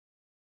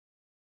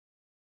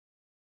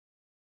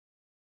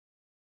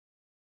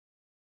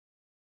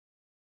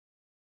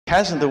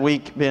Hasn't the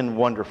week been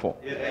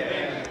wonderful?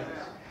 Amen.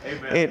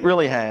 It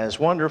really has.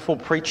 Wonderful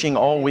preaching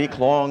all week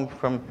long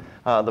from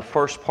the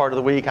first part of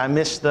the week. I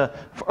missed the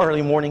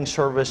early morning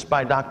service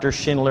by Dr.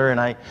 Schindler, and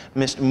I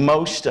missed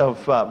most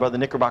of Brother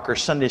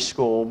Knickerbocker's Sunday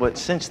school. But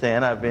since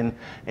then, I've been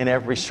in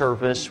every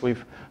service.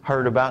 We've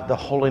heard about the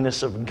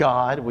holiness of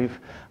God. We've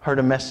heard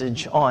a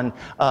message on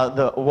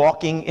the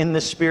walking in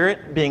the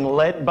Spirit, being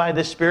led by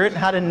the Spirit, and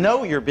how to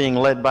know you're being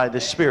led by the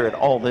Spirit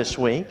all this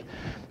week.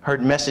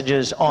 Heard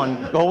messages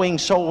on going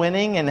soul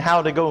winning and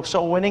how to go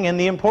soul winning and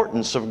the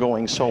importance of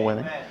going soul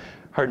winning.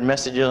 Heard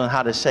messages on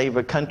how to save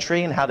a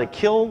country and how to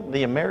kill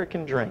the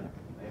American dream.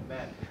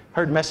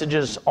 Heard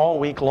messages all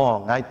week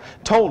long. I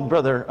told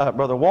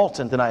Brother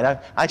Walton tonight,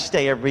 I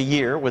stay every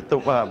year with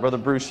Brother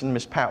Bruce and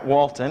Miss Pat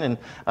Walton,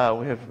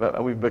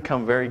 and we've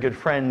become very good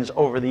friends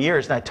over the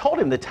years. And I told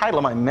him the title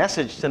of my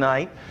message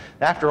tonight,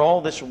 after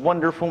all this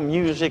wonderful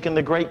music and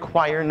the great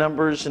choir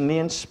numbers and the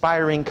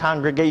inspiring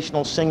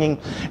congregational singing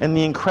and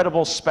the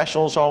incredible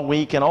specials all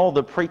week and all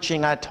the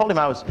preaching, I told him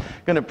I was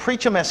going to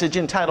preach a message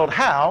entitled,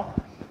 How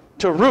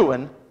to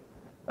Ruin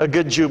a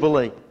Good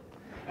Jubilee.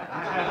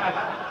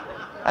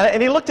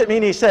 And he looked at me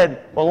and he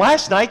said, well,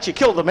 last night you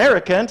killed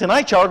America, and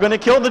tonight y'all are going to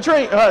kill the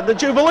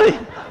Jubilee.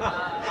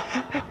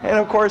 And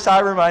of course, I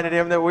reminded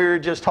him that we were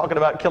just talking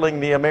about killing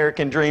the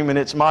American dream in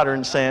its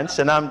modern sense.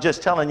 And I'm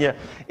just telling you,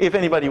 if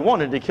anybody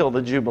wanted to kill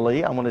the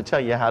Jubilee, I'm going to tell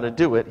you how to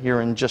do it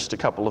here in just a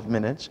couple of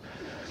minutes.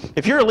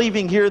 If you're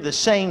leaving here the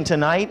same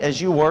tonight as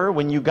you were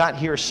when you got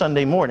here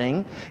Sunday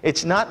morning,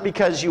 it's not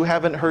because you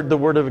haven't heard the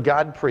Word of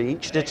God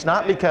preached. It's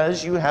not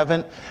because you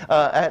haven't,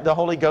 the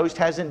Holy Ghost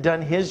hasn't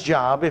done His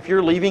job. If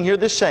you're leaving here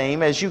the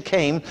same as you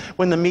came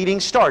when the meeting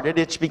started,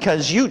 it's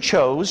because you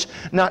chose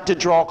not to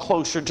draw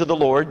closer to the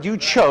Lord. You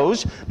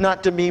chose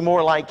not to be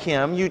more like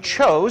Him. You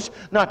chose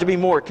not to be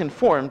more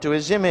conformed to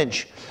His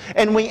image.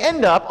 And we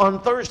end up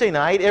on Thursday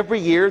night every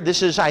year.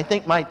 This is, I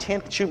think, my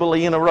 10th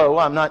Jubilee in a row.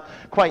 I'm not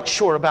quite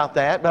sure about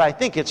that, but I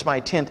think it's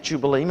my 10th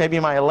Jubilee, maybe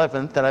my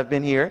 11th that I've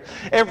been here.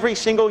 Every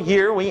single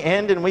year we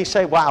end and we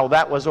say, wow,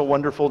 that was a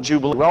wonderful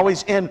Jubilee. We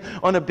always end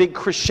on a big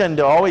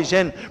crescendo, always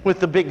end with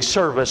the big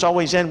service,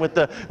 always end with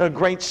the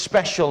great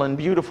special and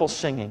beautiful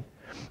singing.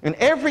 And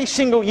every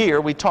single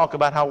year we talk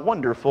about how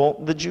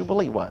wonderful the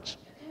Jubilee was.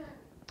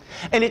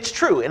 And it's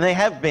true, and they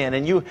have been,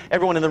 and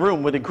everyone in the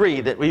room would agree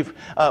that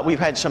we've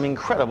had some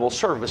incredible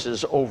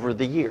services over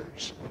the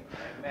years.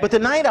 But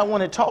tonight I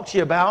want to talk to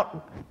you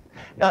about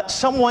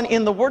someone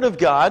in the Word of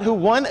God who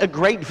won a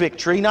great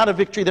victory, not a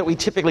victory that we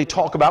typically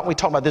talk about when we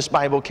talk about this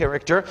Bible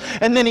character,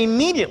 and then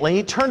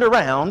immediately turned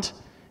around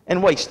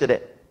and wasted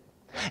it.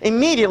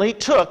 Immediately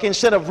took,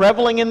 instead of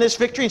reveling in this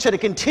victory, instead of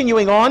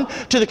continuing on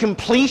to the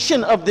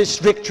completion of this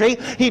victory,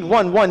 he'd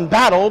won one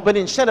battle, but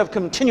instead of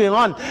continuing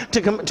on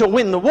to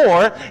win the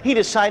war, he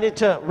decided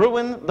to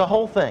ruin the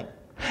whole thing.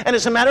 And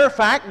as a matter of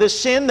fact, the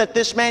sin that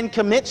this man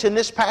commits in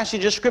this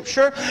passage of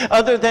Scripture,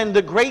 other than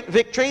the great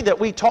victory that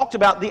we talked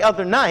about the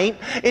other night,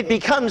 it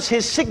becomes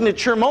his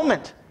signature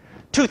moment.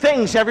 Two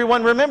things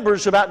everyone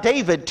remembers about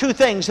David. Two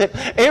things that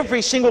every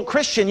single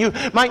Christian, you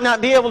might not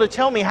be able to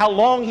tell me how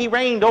long he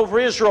reigned over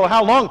Israel,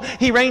 how long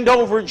he reigned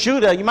over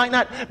Judah. You might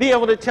not be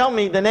able to tell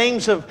me the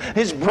names of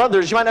his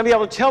brothers. You might not be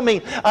able to tell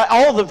me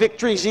all the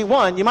victories he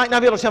won. You might not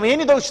be able to tell me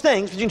any of those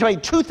things, but you can tell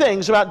me two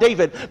things about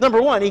David.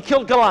 Number one, he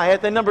killed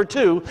Goliath, and number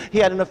two, he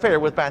had an affair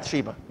with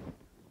Bathsheba.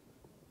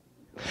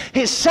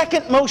 His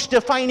second most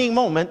defining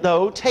moment,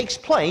 though, takes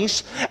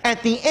place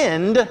at the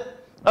end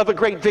of a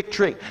great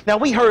victory. Now,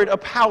 we heard a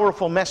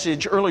powerful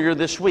message earlier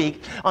this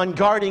week on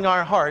guarding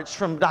our hearts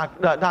from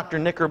Dr.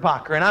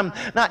 Knickerbocker, and I'm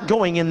not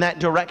going in that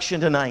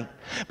direction tonight.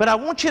 But I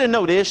want you to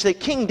notice that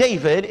King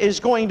David is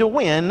going to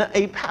win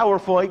a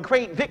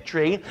great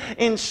victory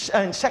in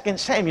 2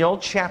 Samuel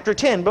chapter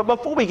 10. But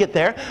before we get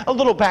there, a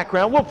little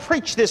background. We'll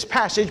preach this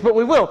passage, but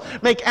we will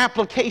make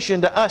application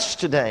to us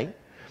today.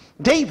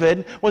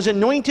 David was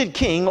anointed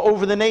king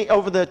over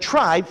the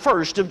tribe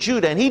first of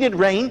Judah, and he did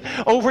reign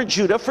over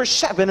Judah for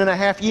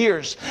 7.5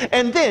 years.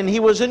 And then he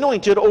was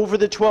anointed over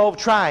the 12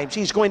 tribes.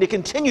 He's going to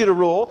continue to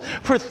rule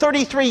for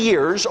 33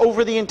 years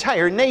over the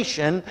entire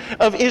nation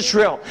of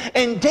Israel.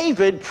 And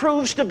David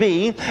proves to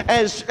be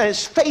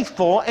as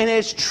faithful and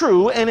as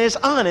true and as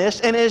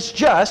honest and as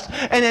just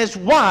and as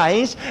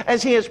wise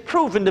as he has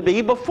proven to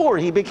be before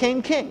he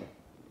became king.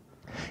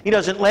 He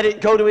doesn't let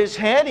it go to his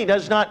head. He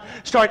does not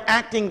start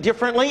acting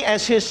differently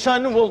as his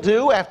son will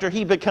do after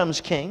he becomes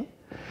king.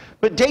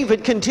 But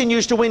David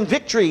continues to win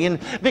victory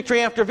and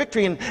victory after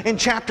victory. In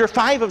chapter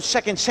 5 of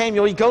 2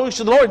 Samuel, he goes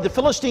to the Lord. The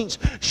Philistines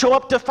show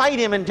up to fight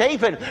him. And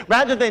David,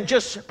 rather than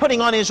just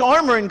putting on his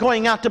armor and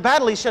going out to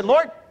battle, he said,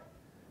 Lord,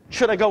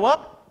 should I go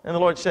up? And the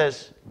Lord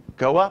says,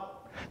 go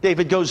up.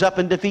 David goes up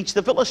and defeats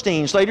the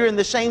Philistines. Later in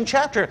the same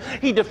chapter,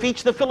 he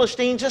defeats the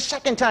Philistines a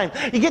second time.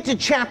 You get to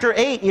chapter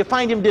 8, you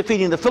find him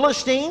defeating the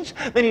Philistines,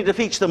 then he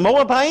defeats the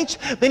Moabites,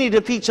 then he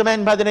defeats a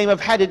man by the name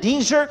of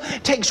Hadadezer,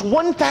 takes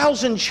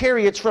 1,000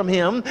 chariots from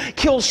him,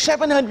 kills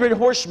 700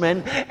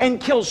 horsemen,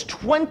 and kills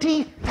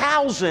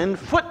 20,000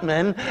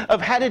 footmen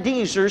of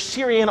Hadadezer's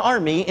Syrian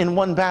army in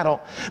one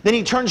battle. Then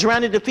he turns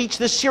around and defeats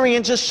the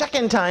Syrians a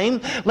second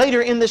time.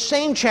 Later in the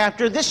same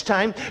chapter, this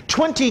time,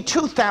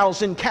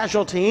 22,000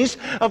 casualties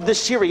of the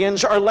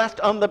Syrians are left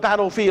on the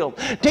battlefield.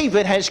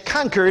 David has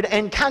conquered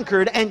and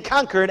conquered and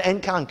conquered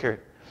and conquered.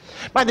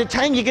 By the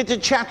time you get to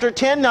chapter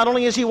 10, not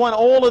only has he won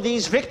all of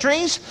these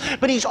victories,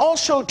 but he's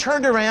also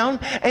turned around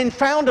and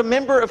found a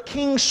member of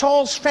King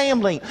Saul's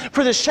family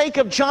for the sake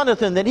of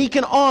Jonathan that he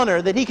can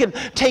honor, that he can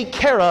take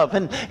care of,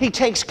 and he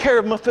takes care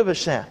of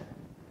Mephibosheth.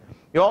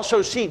 You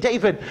also see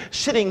David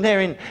sitting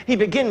there, and he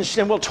begins,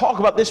 and we'll talk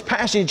about this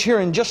passage here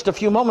in just a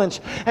few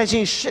moments, as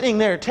he's sitting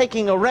there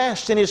taking a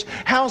rest in his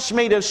house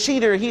made of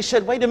cedar. He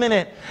said, wait a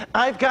minute,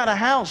 I've got a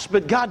house,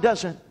 but God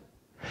doesn't.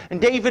 And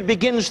David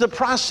begins the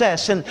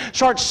process and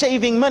starts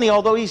saving money,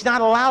 although he's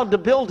not allowed to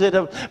build it,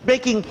 of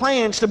making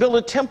plans to build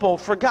a temple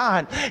for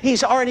God.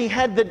 He's already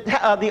had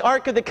the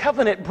Ark of the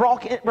Covenant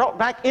brought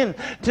back in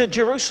to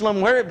Jerusalem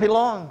where it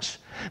belongs.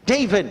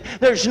 David,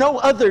 there's no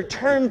other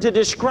term to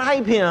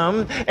describe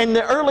him in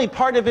the early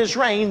part of his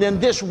reign than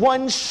this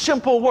one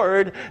simple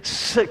word,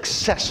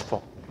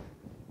 successful.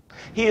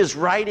 He is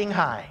riding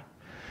high,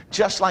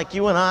 just like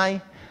you and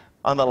I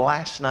on the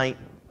last night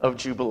of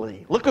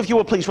Jubilee. Look, if you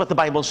will please, what the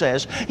Bible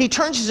says. He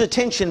turns his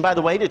attention, by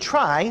the way, to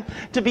try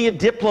to be a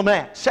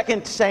diplomat.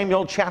 2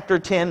 Samuel chapter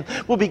 10,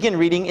 we'll begin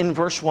reading in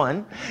verse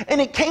 1. And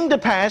it came to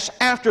pass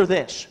after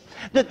this,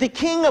 that the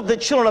king of the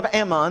children of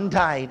Ammon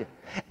died,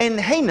 and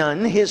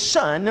Hanun his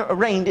son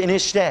reigned in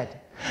his stead.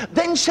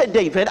 Then said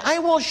David, I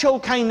will show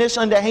kindness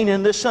unto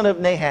Hanun the son of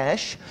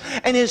Nahash,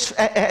 and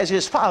as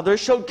his father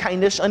showed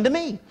kindness unto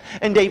me.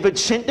 And David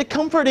sent to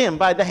comfort him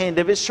by the hand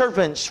of his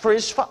servants for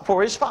his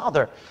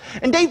father.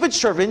 And David's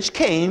servants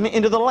came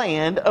into the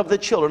land of the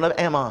children of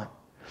Ammon.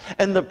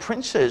 And the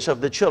princes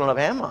of the children of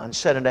Ammon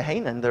said unto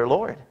Hanun their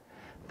lord,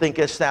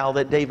 Thinkest thou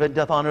that David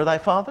doth honor thy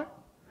father,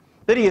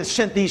 that he hath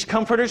sent these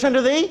comforters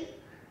unto thee?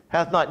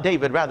 Hath not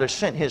David rather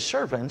sent his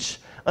servants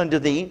unto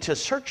thee to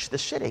search the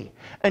city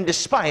and to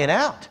spy it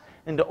out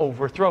and to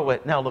overthrow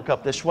it? Now look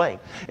up this way.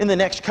 In the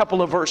next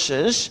couple of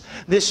verses,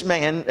 this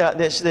man,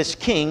 this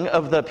king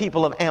of the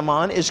people of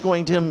Ammon is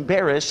going to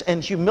embarrass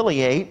and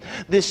humiliate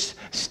this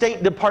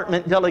State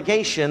Department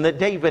delegation that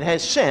David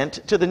has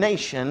sent to the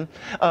nation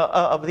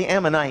of the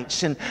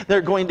Ammonites. And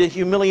they're going to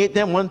humiliate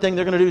them. One thing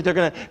they're going to do, they're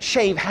going to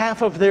shave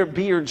half of their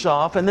beards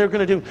off, and they're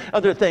going to do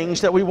other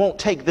things that we won't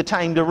take the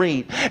time to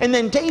read. And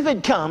then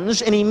David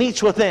comes and he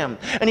meets with them.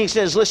 And he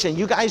says, listen,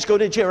 you guys go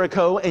to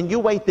Jericho and you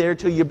wait there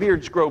till your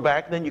beards grow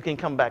back, then you can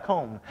come back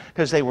home,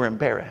 because they were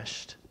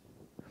embarrassed.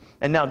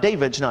 And now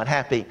David's not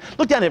happy.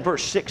 Look down at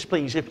verse 6,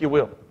 please, if you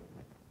will.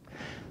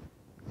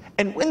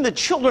 And when the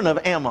children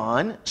of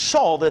Ammon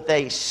saw that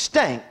they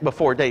stank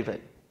before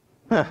David,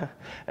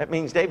 that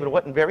means David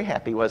wasn't very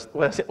happy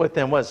with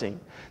them, was he?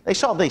 They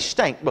saw they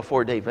stank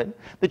before David.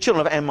 The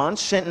children of Ammon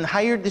sent and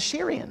hired the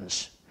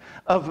Syrians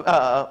of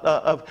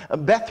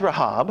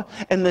Beth-Rahab,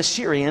 and the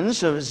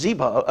Syrians of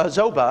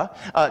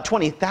Zobah,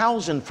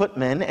 20,000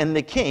 footmen, and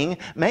the king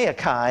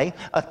Maacah,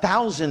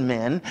 1,000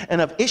 men,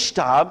 and of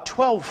Ishtab,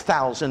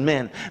 12,000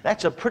 men.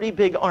 That's a pretty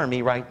big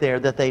army right there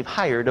that they've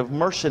hired of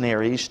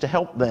mercenaries to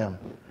help them.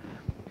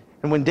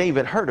 And when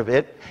David heard of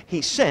it,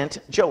 he sent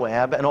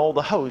Joab and all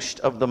the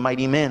host of the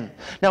mighty men.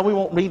 Now, we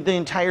won't read the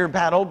entire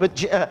battle, but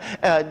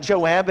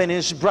Joab and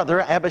his brother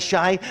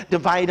Abishai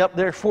divide up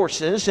their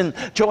forces. And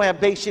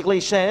Joab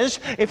basically says,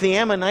 if the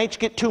Ammonites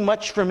get too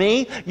much for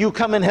me, you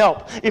come and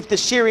help. If the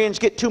Syrians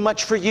get too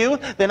much for you,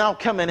 then I'll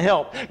come and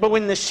help. But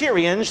when the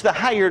Syrians, the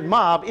hired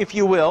mob, if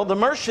you will, the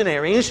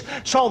mercenaries,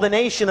 saw the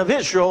nation of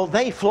Israel,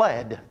 they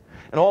fled.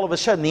 And all of a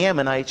sudden, the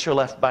Ammonites are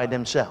left by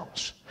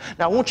themselves.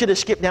 Now, I want you to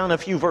skip down a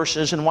few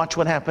verses and watch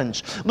what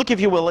happens. Look,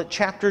 if you will, at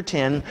chapter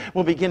 10.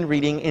 We'll begin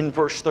reading in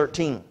verse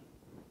 13.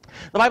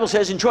 The Bible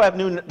says, And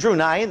Joab drew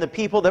nigh, and the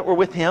people that were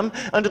with him,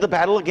 unto the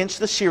battle against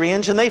the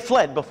Syrians, and they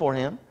fled before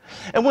him.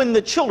 And when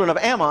the children of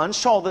Ammon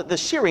saw that the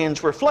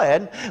Syrians were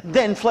fled,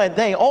 then fled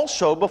they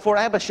also before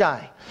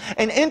Abishai,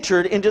 and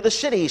entered into the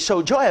city.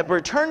 So Joab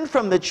returned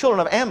from the children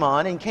of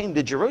Ammon, and came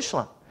to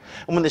Jerusalem.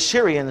 And when the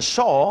Syrians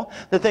saw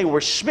that they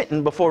were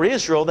smitten before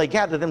Israel, they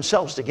gathered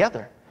themselves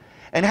together,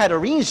 and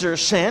Hadadezer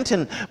sent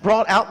and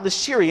brought out the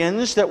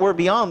Syrians that were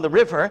beyond the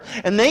river.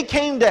 And they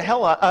came to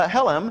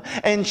Helam,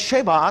 and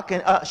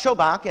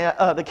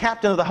Shobach, the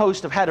captain of the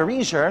host of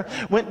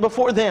Hadadezer, went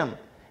before them.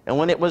 And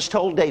when it was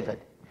told David,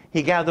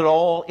 he gathered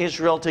all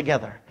Israel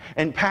together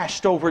and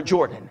passed over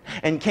Jordan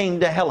and came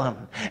to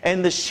Helam.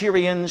 And the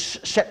Syrians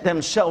set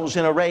themselves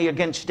in array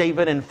against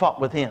David and fought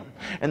with him.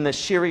 And the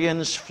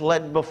Syrians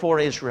fled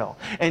before Israel.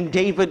 And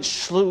David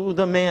slew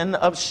the men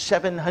of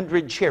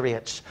 700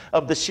 chariots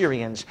of the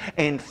Syrians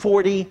and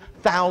 40,000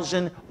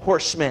 100,000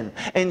 horsemen,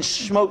 and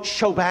smote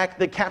Shobach,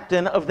 the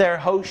captain of their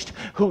host,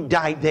 who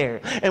died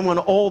there. And when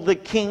all the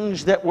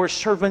kings that were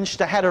servants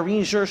to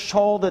Hadarezer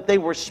saw that they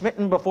were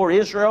smitten before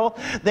Israel,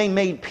 they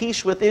made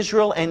peace with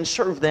Israel and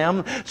served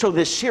them. So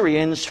the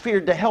Syrians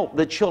feared to help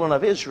the children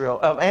of Israel,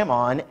 of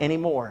Ammon,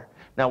 anymore.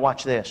 Now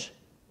watch this.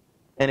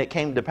 And it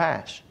came to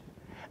pass,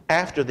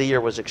 after the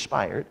year was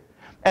expired,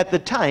 at the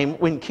time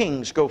when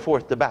kings go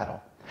forth to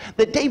battle,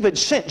 that David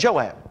sent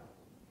Joab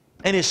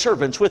and his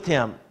servants with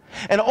him,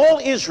 and all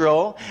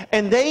Israel,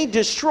 and they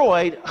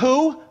destroyed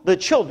who? The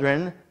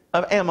children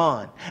of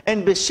Ammon,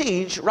 and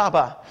besieged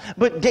Rabbah.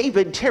 But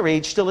David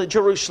tarried still at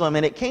Jerusalem.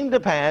 And it came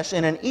to pass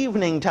in an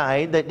evening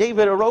tide that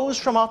David arose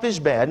from off his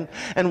bed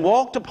and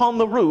walked upon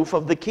the roof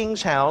of the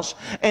king's house.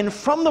 And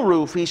from the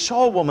roof he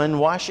saw a woman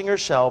washing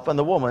herself, and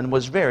the woman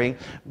was very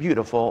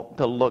beautiful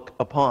to look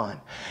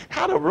upon.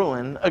 How to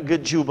ruin a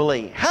good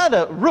Jubilee. How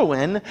to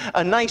ruin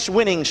a nice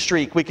winning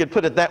streak, we could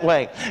put it that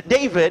way.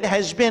 David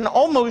has been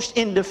almost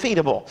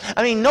indefeatable.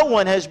 I mean, no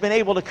one has been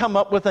able to come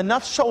up with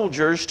enough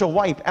soldiers to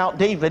wipe out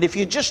David. If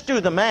you just do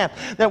the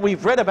math that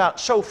we've read about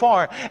so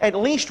far, at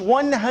least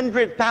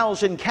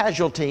 100,000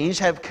 casualties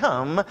have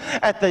come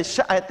at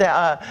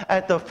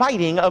the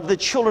fighting of the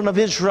children of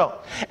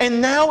Israel. And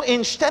now,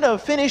 instead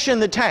of finishing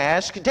the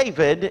task,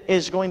 David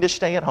is going to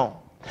stay at home.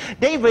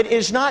 David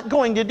is not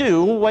going to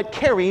do what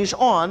carries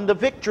on the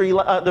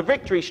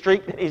victory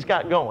streak that he's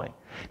got going.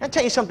 I'll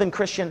tell you something,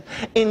 Christian.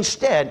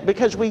 Instead,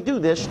 because we do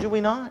this, do we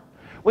not?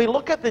 We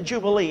look at the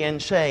Jubilee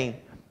and say,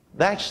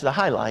 that's the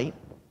highlight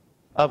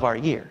of our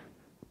year.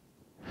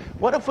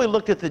 What if we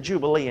looked at the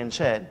Jubilee and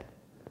said,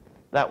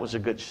 that was a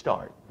good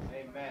start?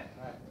 Amen.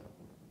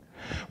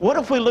 What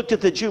if we looked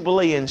at the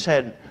Jubilee and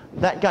said,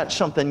 that got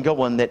something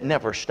going that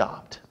never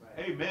stopped?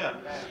 Amen.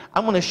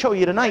 I'm going to show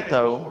you tonight,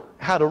 though,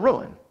 how to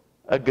ruin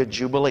a good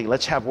Jubilee.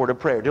 Let's have a word of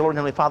prayer. Dear Lord and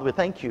Heavenly Father, we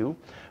thank you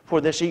for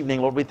this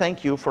evening. Lord, we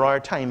thank you for our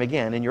time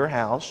again in your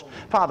house.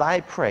 Father, I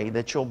pray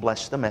that you'll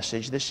bless the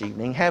message this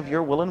evening. Have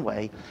your will and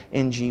way.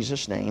 In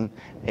Jesus' name,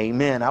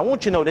 amen. I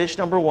want you to notice,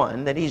 number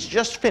one, that he's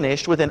just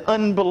finished with an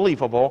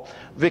unbelievable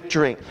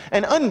victory.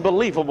 An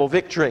unbelievable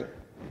victory.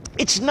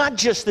 It's not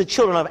just the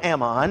children of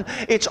Ammon,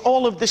 it's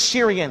all of the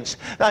Syrians.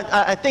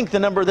 I think the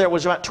number there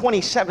was about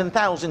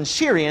 27,000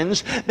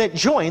 Syrians that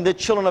joined the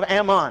children of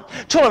Ammon.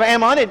 Children of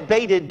Ammon had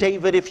baited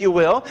David, if you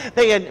will.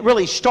 They had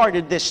really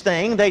started this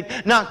thing. They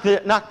knocked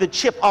the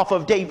chip off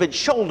of David's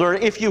shoulder,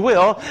 if you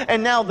will,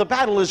 and now the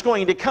battle is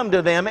going to come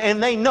to them,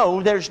 and they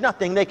know there's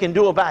nothing they can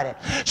do about it.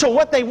 So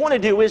what they want to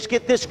do is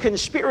get this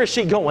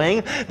conspiracy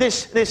going,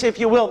 this if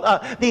you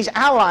will, these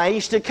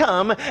allies to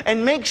come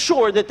and make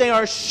sure that they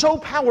are so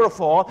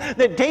powerful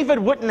that David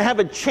wouldn't have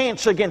a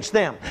chance against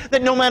them.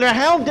 That no matter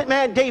how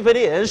mad David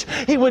is,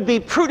 he would be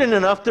prudent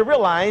enough to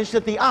realize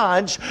that the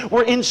odds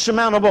were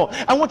insurmountable.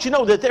 I want you to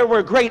know that there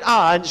were great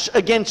odds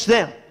against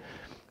them.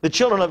 The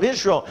children of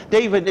Israel,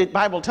 David, the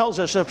Bible tells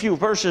us a few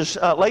verses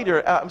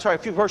a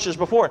few verses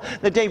before,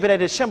 that David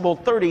had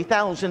assembled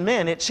 30,000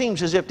 men. It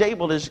seems as if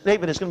David is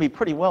going to be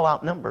pretty well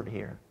outnumbered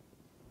here.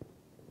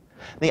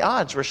 The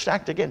odds were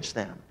stacked against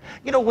them.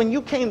 You know, when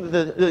you came to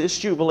this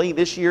Jubilee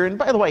this year, and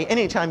by the way,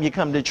 anytime you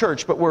come to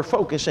church, but we're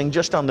focusing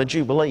just on the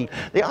Jubilee,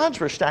 the odds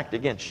were stacked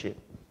against you.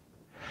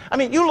 I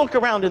mean, you look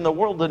around in the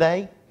world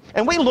today,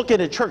 and we look at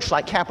a church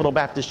like Capital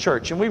Baptist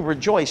Church, and we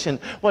rejoice in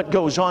what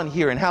goes on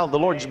here and how the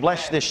Lord's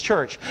blessed this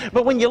church.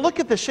 But when you look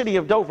at the city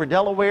of Dover,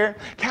 Delaware,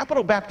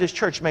 Capital Baptist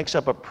Church makes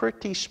up a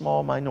pretty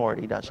small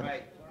minority, doesn't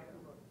it?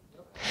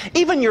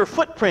 Even your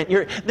footprint,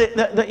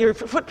 your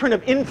footprint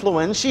of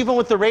influence, even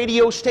with the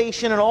radio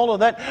station and all of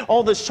that,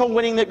 all the soul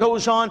winning that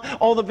goes on,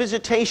 all the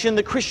visitation,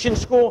 the Christian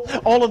school,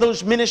 all of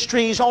those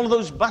ministries, all of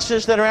those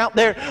buses that are out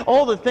there,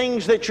 all the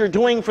things that you're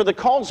doing for the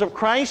cause of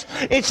Christ,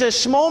 it's a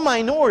small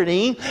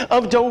minority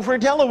of Dover,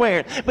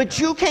 Delaware. But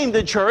you came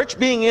to church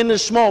being in the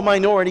small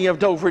minority of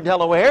Dover,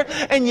 Delaware,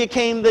 and you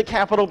came to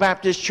Capital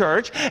Baptist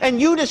Church,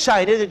 and you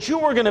decided that you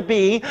were going to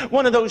be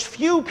one of those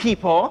few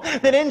people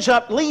that ends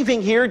up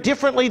leaving here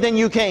differently than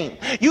you came.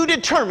 You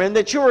determined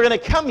that you were going to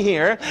come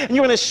here and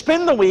you're going to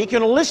spend the week,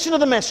 you're going to listen to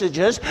the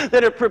messages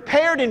that are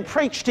prepared and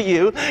preached to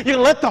you. You're going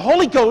to let the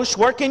Holy Ghost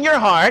work in your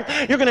heart.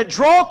 You're going to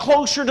draw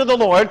closer to the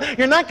Lord.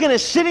 You're not going to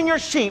sit in your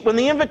seat when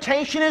the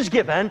invitation is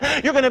given.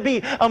 You're going to be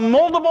a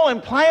moldable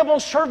and pliable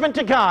servant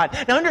to God.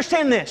 Now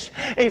understand this.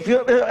 If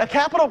a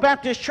Capital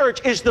Baptist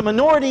Church is the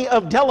minority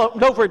of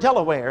Dover,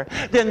 Delaware,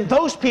 then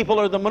those people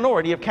are the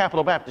minority of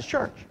Capital Baptist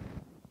Church.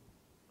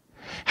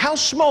 How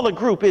small a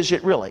group is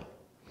it really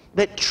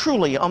that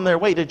truly on their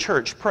way to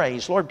church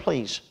prays, Lord,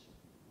 please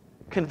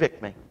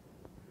convict me.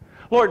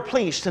 Lord,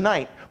 please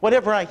tonight,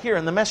 whatever I hear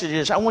in the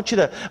messages, I want you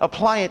to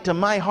apply it to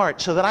my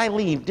heart so that I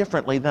leave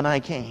differently than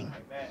I came.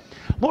 Amen.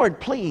 Lord,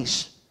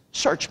 please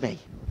search me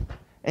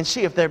and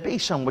see if there be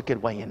some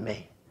wicked way in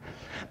me.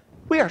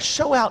 We are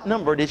so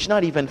outnumbered, it's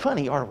not even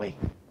funny, are we?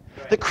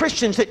 The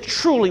Christians that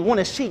truly want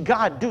to see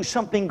God do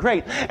something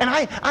great. And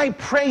I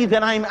pray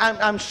that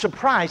I'm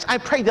surprised. I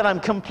pray that I'm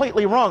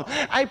completely wrong.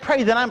 I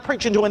pray that I'm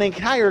preaching to an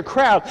entire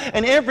crowd,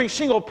 and every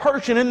single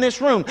person in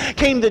this room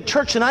came to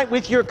church tonight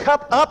with your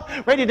cup up,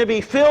 ready to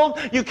be filled.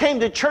 You came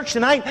to church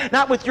tonight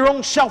not with your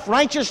own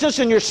self-righteousness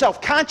and your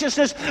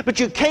self-consciousness, but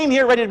you came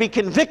here ready to be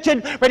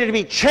convicted, ready to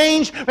be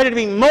changed, ready to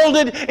be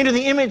molded into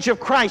the image of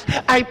Christ.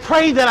 I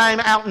pray that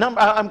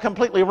I'm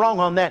completely wrong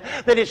on that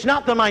it's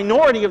not the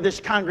minority of this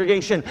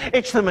congregation,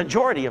 it's the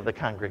majority of the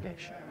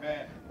congregation.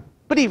 Amen.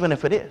 But even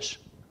if it is,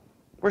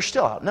 we're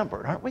still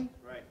outnumbered, aren't we?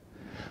 Right.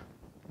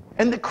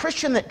 And the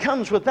Christian that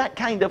comes with that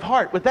kind of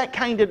heart, with that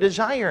kind of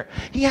desire,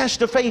 he has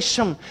to face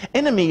some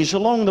enemies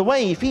along the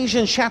way.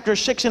 Ephesians chapter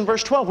 6 and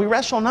verse 12, we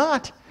wrestle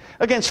not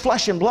against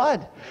flesh and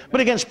blood,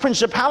 but against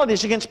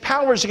principalities, against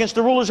powers, against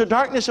the rulers of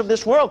darkness of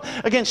this world,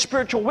 against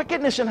spiritual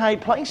wickedness in high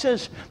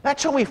places.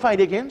 That's who we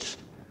fight against.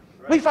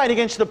 Right. We fight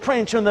against the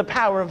prince and the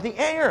power of the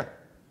air.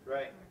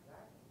 Right.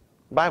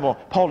 Bible,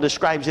 Paul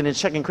describes it in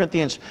 2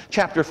 Corinthians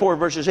chapter 4,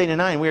 verses 8 and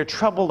 9. We are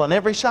troubled on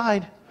every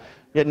side,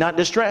 yet not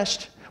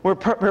distressed. We're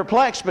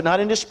perplexed, but not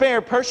in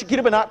despair.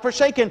 Persecuted, but not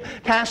forsaken.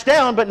 Cast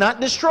down, but not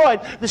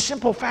destroyed. The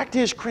simple fact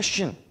is,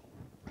 Christian,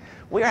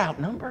 we're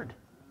outnumbered.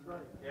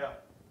 Yeah.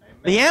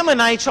 The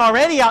Ammonites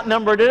already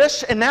outnumbered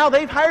us, and now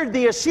they've hired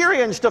the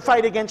Assyrians to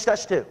fight against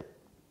us too.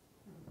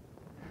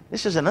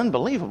 This is an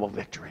unbelievable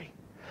victory.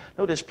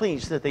 Notice,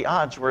 please, that the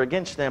odds were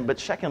against them, but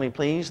secondly,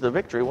 please, the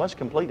victory was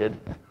completed.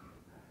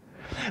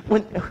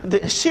 When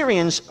the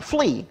Assyrians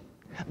flee,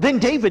 then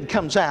David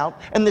comes out,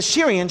 and the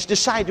Syrians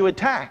decide to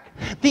attack.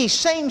 These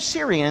same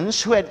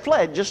Syrians who had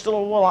fled just a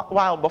little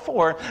while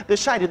before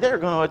decided they're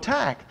going to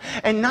attack.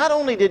 And not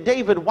only did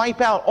David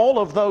wipe out all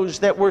of those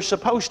that were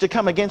supposed to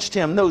come against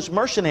him, those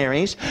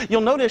mercenaries,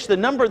 you'll notice the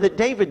number that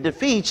David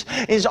defeats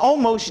is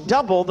almost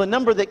double the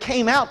number that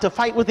came out to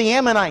fight with the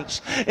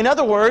Ammonites. In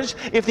other words,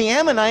 if the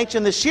Ammonites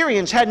and the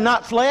Syrians had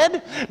not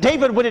fled,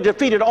 David would have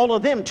defeated all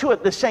of them too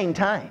at the same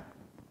time.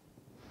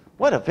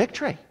 What a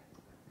victory.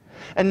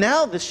 And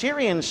now the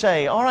Syrians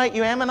say, all right,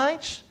 you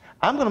Ammonites,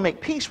 I'm going to make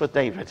peace with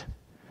David. It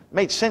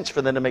made sense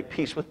for them to make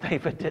peace with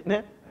David, didn't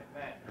it?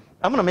 Amen.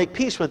 I'm going to make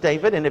peace with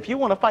David, and if you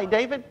want to fight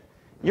David,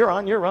 you're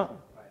on your own.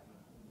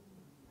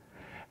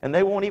 And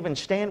they won't even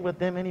stand with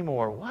them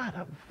anymore. What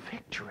a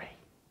victory.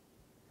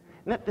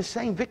 Isn't that the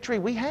same victory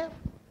we have?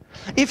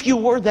 If you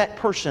were that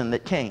person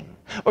that came,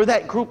 or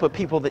that group of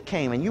people that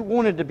came, and you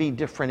wanted to be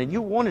different, and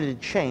you wanted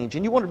to change,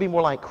 and you wanted to be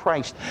more like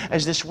Christ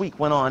as this week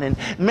went on, and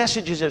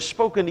messages have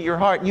spoken to your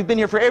heart, and you've been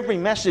here for every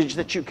message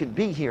that you could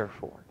be here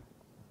for,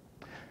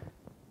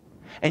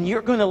 and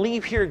you're going to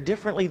leave here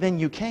differently than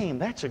you came,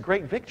 that's a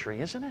great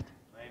victory, isn't it?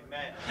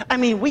 Amen. I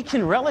mean, we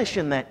can relish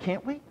in that,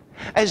 can't we?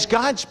 As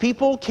God's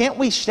people, can't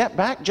we step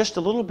back just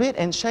a little bit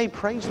and say,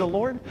 praise the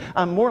Lord,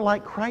 I'm more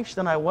like Christ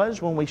than I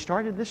was when we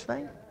started this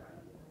thing?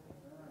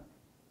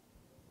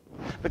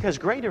 Because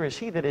greater is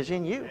He that is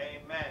in you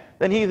Amen.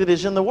 Than he that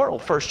is in the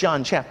world. 1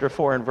 John chapter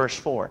 4 and verse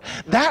 4.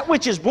 That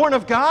which is born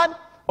of God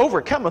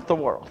overcometh the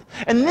world.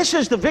 And this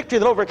is the victory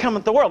that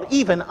overcometh the world,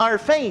 even our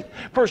faith.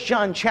 1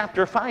 John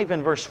chapter 5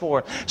 and verse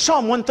 4.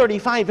 Psalm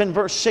 135 and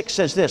verse 6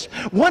 says this,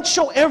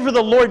 whatsoever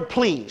the Lord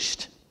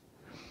pleased,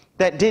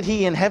 that did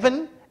He in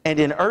heaven and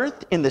in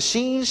earth, in the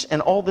seas,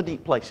 and all the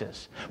deep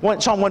places.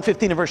 Psalm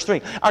 115 and verse 3.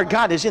 Our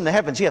God is in the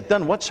heavens. He hath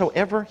done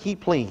whatsoever He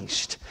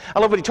pleased. I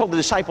love what He told the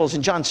disciples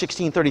in John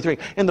 16:33.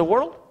 In the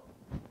world,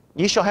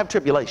 ye shall have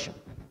tribulation,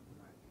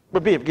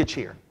 but be of good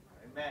cheer.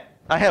 Amen.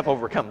 I have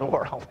overcome the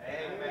world.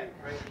 Amen.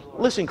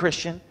 Listen,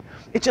 Christian,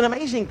 it's an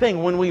amazing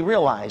thing when we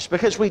realize,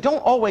 because we don't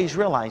always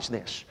realize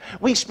this.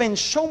 We spend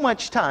so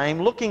much time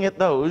looking at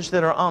those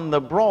that are on the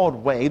broad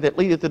way that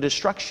leadeth to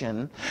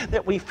destruction,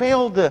 that we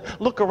fail to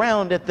look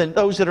around at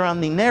those that are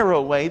on the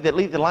narrow way that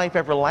lead to life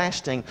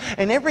everlasting.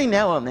 And every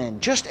now and then,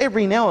 just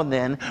every now and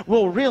then,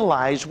 we'll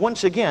realize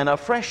once again,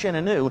 afresh and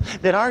anew,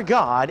 that our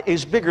God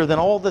is bigger than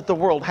all that the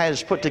world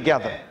has put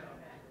together.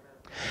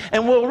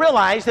 And we'll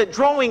realize that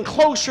drawing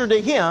closer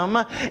to Him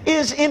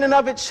is in and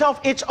of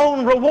itself its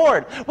own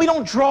reward. We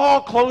don't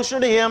draw closer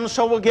to Him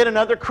so we'll get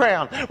another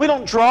crown. We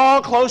don't draw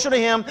closer to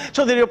Him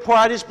so that He'll pour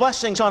out His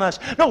blessings on us.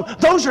 No,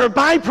 those are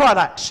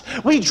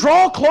byproducts. We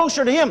draw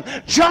closer to Him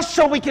just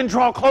so we can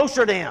draw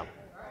closer to Him.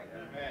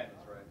 Amen.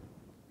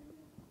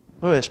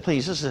 Look at this,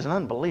 please. This is an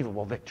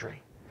unbelievable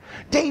victory.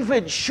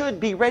 David should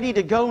be ready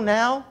to go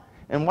now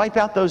and wipe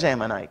out those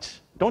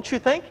Ammonites. Don't you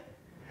think?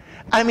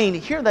 I mean,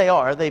 here they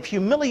are. They've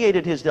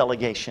humiliated his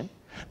delegation.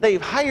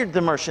 They've hired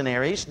the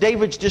mercenaries.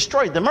 David's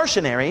destroyed the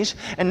mercenaries.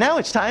 And now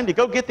it's time to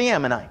go get the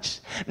Ammonites.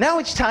 Now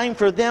it's time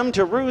for them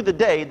to rue the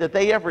day that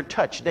they ever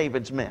touched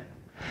David's men.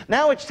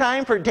 Now it's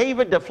time for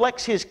David to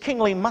flex his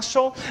kingly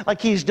muscle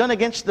like he's done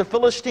against the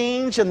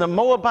Philistines and the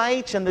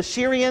Moabites and the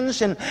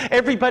Syrians and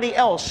everybody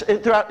else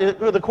throughout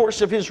the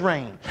course of his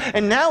reign.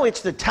 And now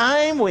it's the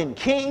time when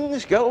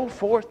kings go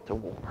forth to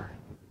war.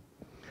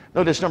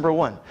 Notice number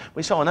one,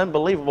 we saw an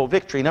unbelievable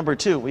victory. Number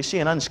two, we see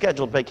an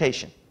unscheduled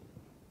vacation.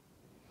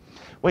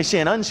 We see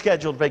an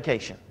unscheduled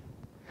vacation.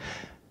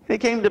 It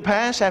came to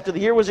pass after the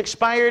year was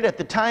expired, at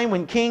the time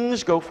when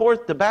kings go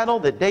forth to battle,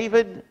 that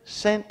David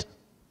sent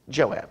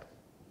Joab.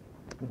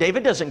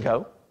 David doesn't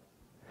go.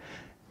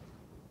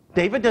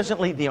 David doesn't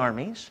lead the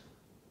armies.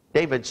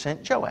 David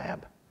sent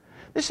Joab.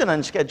 This is an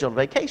unscheduled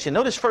vacation.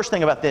 Notice first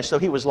thing about this, though,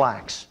 he was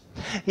lax.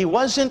 He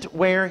wasn't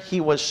where he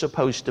was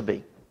supposed to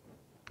be.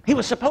 He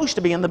was supposed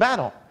to be in the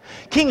battle.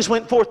 Kings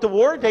went forth to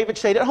war, David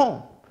stayed at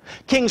home.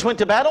 Kings went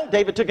to battle,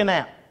 David took a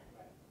nap.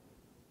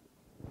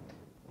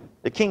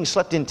 The king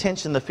slept in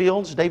tents in the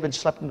fields, David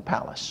slept in the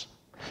palace.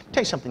 I'll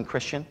tell you something,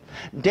 Christian.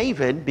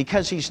 David,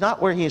 because he's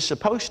not where he is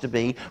supposed to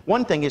be,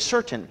 one thing is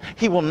certain.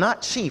 He will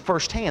not see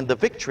firsthand the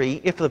victory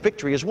if the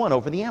victory is won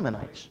over the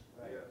Ammonites.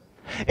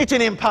 It's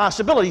an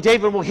impossibility.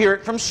 David will hear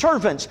it from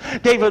servants.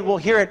 David will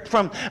hear it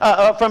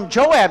from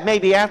Joab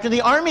maybe after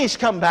the armies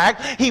come back.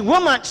 He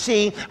will not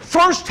see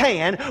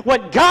firsthand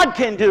what God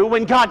can do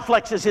when God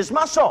flexes his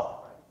muscle.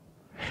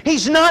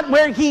 He's not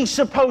where he's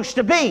supposed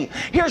to be.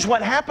 Here's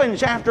what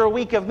happens after a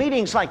week of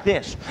meetings like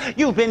this.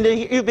 You've been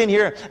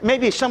here,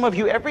 maybe some of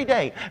you every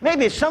day.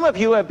 Maybe some of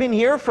you have been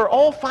here for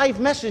all 5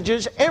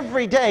 messages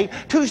every day,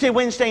 Tuesday,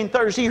 Wednesday, and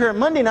Thursday, here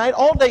Monday night,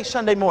 all day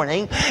Sunday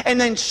morning. And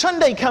then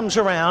Sunday comes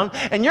around,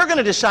 and you're going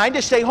to decide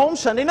to stay home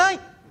Sunday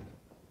night.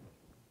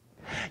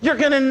 You're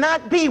going to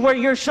not be where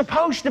you're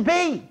supposed to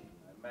be.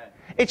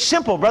 It's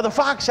simple. Brother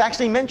Fox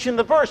actually mentioned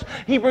the verse,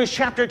 Hebrews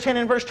chapter 10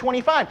 and verse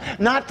 25.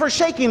 Not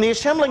forsaking the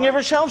assembling of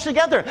yourselves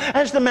together,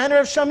 as the manner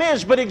of some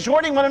is, but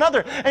exhorting one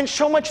another, and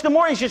so much the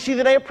more as you see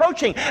the day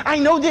approaching. I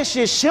know this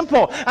is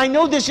simple. I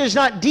know this is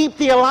not deep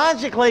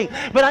theologically,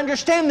 but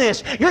understand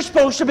this. You're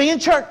supposed to be in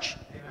church.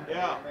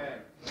 Yeah.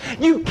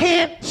 You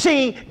can't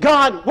see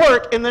God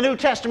work in the New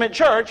Testament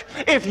church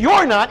if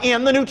you're not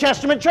in the New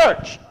Testament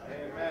church.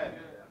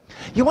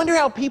 You wonder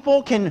how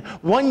people can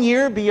 1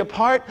 year be a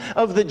part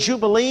of the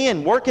Jubilee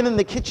and working in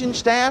the kitchen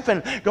staff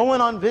and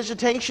going on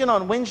visitation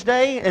on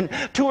Wednesday, and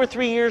 2 or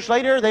 3 years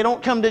later they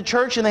don't come to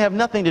church and they have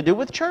nothing to do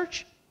with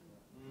church?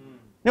 You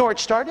know where it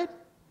started?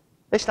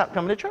 They stopped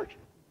coming to church.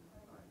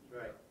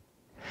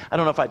 I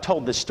don't know if I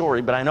told this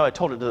story, but I know I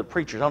told it to the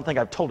preachers. I don't think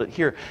I've told it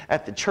here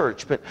at the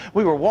church. But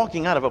we were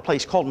walking out of a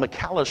place called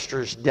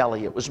McAllister's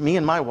Deli. It was me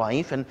and my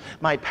wife and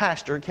my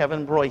pastor,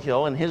 Kevin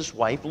Broyhill, and his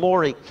wife,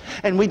 Lori.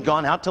 And we'd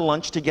gone out to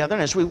lunch together.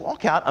 And as we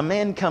walk out, a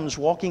man comes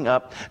walking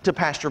up to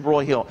Pastor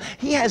Broyhill.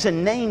 He has a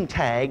name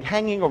tag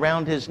hanging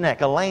around his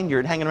neck, a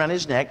lanyard hanging around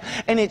his neck,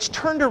 and it's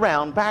turned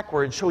around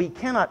backwards so he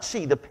cannot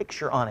see the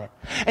picture on it.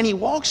 And he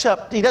walks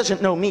up. He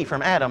doesn't know me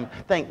from Adam,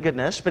 thank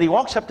goodness, but he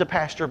walks up to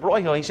Pastor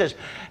Broyhill. He says,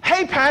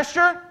 "Hey, Pastor."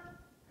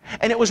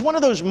 And it was one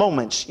of those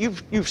moments,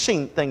 you've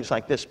seen things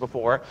like this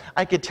before.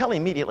 I could tell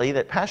immediately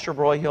that Pastor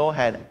Broyhill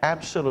had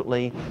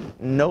absolutely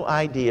no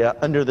idea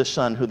under the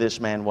sun who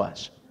this man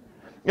was.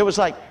 It was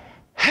like,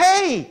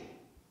 "Hey,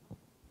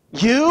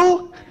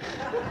 you?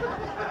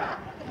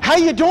 How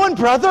you doing,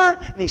 brother?"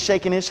 And he's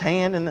shaking his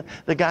hand, and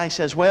the guy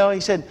says, "Well,"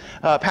 he said,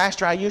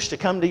 "Pastor, I used to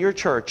come to your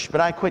church,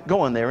 but I quit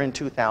going there in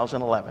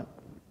 2011.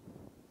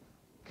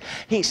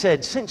 He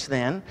said, "Since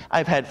then,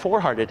 I've had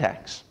 4 heart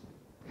attacks.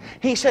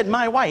 He said,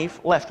 "My wife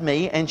left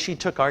me and she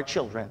took our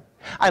children.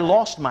 I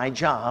lost my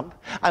job.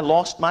 I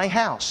lost my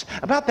house."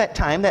 About that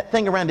time, that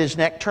thing around his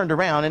neck turned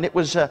around, and it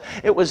was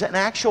an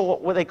actual,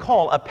 what they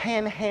call a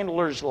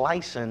panhandler's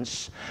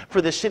license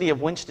for the city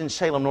of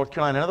Winston-Salem, North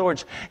Carolina. In other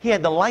words, he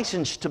had the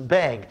license to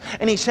beg.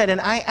 And he said, "And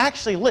I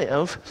actually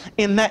live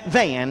in that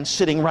van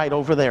sitting right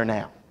over there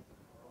now."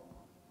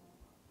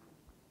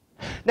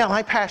 Now,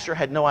 my pastor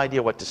had no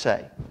idea what to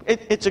say.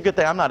 It's a good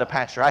thing I'm not a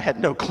pastor. I had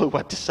no clue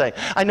what to say.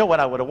 I know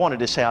what I would have wanted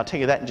to say. I'll tell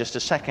you that in just a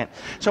second.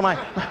 So my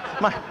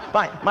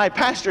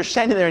pastor's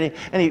standing there,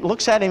 and he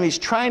looks at him. He's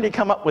trying to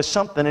come up with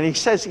something, and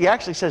he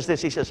actually says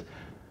this. He says,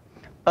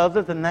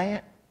 "Other than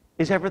that,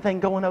 is everything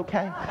going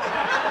okay?"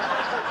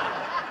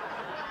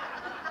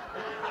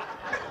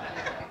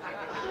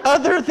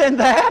 Other than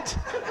that?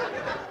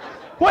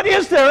 What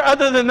is there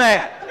other than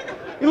that?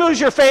 You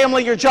lose your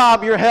family, your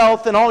job, your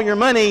health, and all your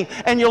money,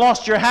 and you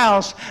lost your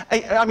house.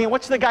 I mean,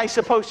 what's the guy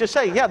supposed to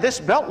say? "Yeah, this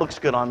belt looks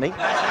good on me."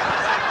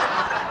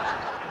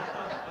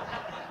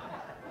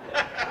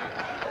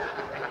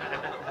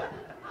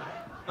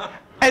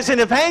 As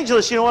an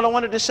evangelist, you know what I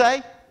wanted to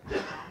say?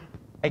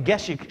 I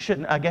guess you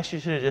should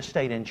have just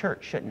stayed in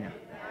church, shouldn't you?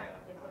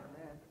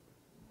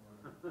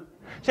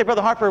 Say,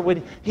 "Brother Harper,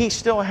 would he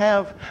still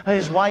have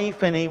his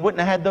wife, and he wouldn't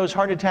have had those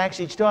heart attacks?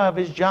 He'd still have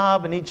his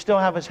job, and he'd still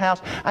have his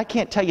house?" I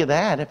can't tell you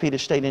that if he'd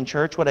have stayed in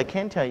church. What I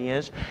can tell you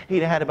is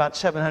he'd have had about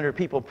 700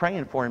 people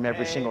praying for him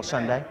every single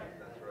Sunday.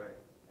 That's right.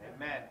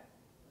 Amen.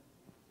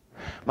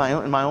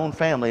 My own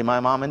family, my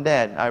mom and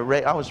dad.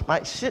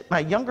 My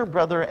younger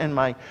brother and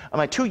my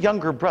 2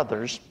 younger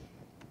brothers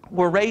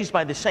were raised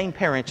by the same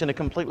parents in a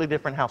completely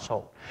different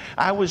household.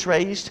 Our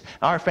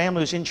family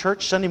was in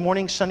church Sunday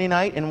morning, Sunday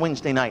night, and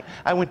Wednesday night.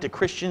 I went to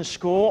Christian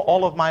school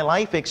all of my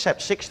life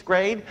except 6th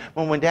grade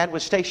when Dad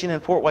was stationed in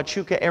Fort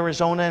Huachuca,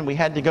 Arizona, and we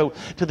had to go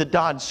to the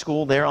Dodge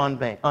School there on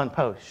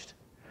post.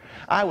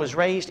 I was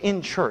raised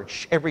in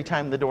church every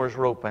time the doors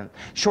were open.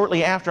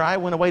 Shortly after I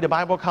went away to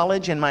Bible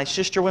college and my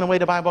sister went away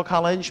to Bible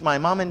college, my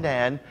mom and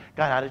dad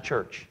got out of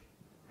church.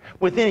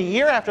 Within a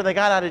year after they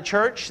got out of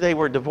church, they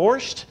were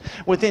divorced.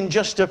 Within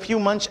just a few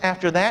months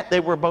after that, they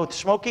were both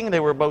smoking, they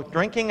were both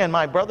drinking, and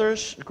my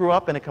brothers grew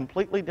up in a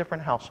completely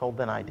different household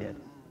than I did.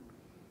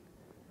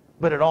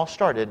 But it all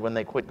started when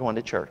they quit going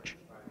to church.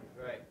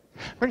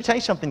 I'm going to tell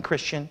you something,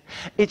 Christian.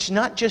 It's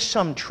not just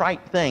some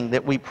trite thing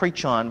that we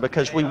preach on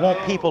because we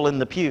want people in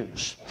the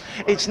pews.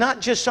 It's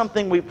not just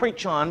something we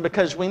preach on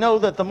because we know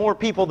that the more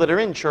people that are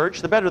in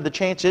church, the better the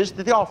chance is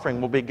that the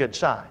offering will be good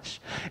size.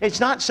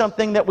 It's not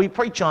something that we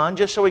preach on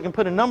just so we can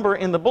put a number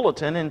in the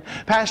bulletin and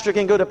pastor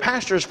can go to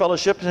pastor's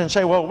fellowship and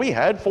say, well, we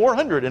had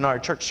 400 in our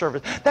church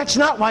service. That's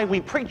not why we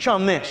preach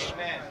on this.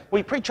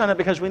 We preach on it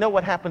because we know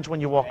what happens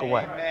when you walk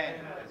away.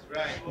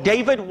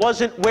 David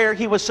wasn't where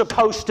he was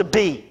supposed to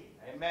be.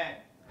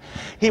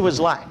 He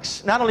was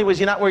lax. Not only was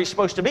he not where he's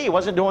supposed to be, he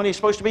wasn't doing what he's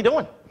supposed to be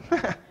doing.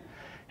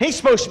 He's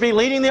supposed to be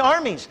leading the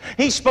armies.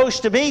 He's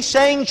supposed to be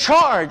saying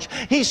charge.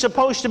 He's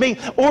supposed to be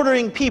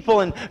ordering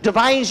people and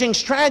devising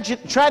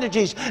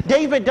strategies.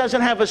 David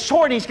doesn't have a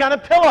sword, he's got a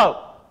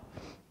pillow.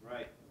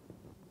 Right.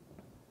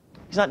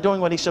 He's not doing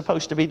what he's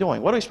supposed to be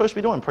doing. What are we supposed to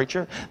be doing,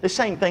 preacher? The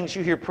same things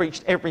you hear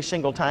preached every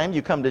single time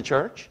you come to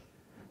church.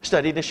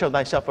 Study to show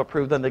thyself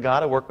approved unto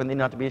God, a workman need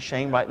not to be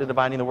ashamed, rightly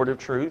dividing the word of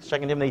truth. 2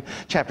 Timothy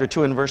chapter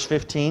 2 and verse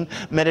 15,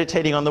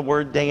 meditating on the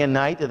word day and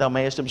night, that thou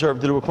mayest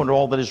observe to do according to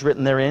all that is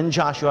written therein.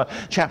 Joshua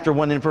chapter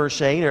 1 and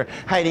verse 8, or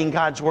hiding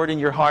God's word in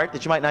your heart,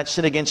 that you might not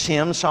sin against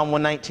him. Psalm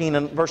 119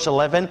 and verse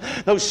 11.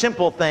 Those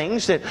simple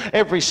things that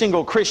every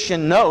single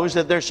Christian knows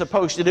that they're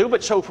supposed to do,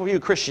 but so few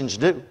Christians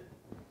do.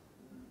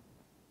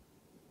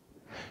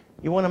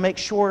 You want to make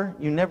sure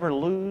you never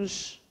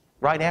lose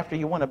right after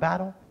you win a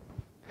battle?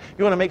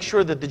 You want to make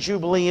sure that the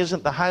Jubilee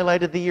isn't the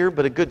highlight of the year,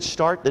 but a good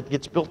start that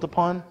gets built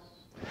upon?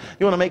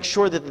 You want to make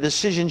sure that the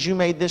decisions you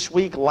made this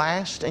week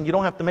last, and you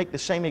don't have to make the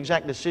same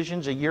exact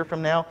decisions a year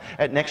from now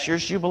at next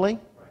year's Jubilee?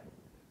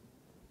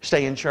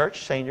 Stay in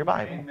church, stay in your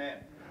Bible. Amen.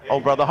 Oh,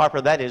 Brother Harper,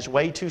 that is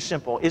way too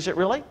simple. Is it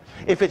really?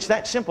 If it's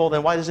that simple,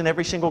 then why doesn't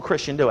every single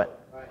Christian do it?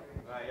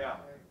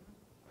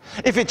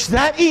 If it's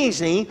that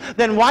easy,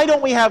 then why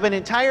don't we have an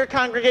entire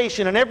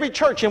congregation in every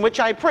church in which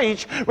I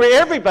preach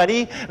where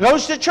everybody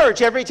goes to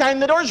church every time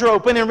the doors are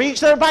open and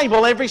reads their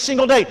Bible every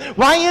single day?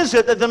 Why is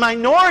it that the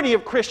minority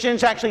of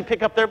Christians actually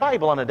pick up their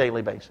Bible on a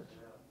daily basis?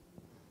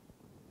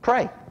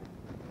 Pray.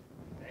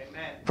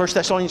 1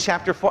 Thessalonians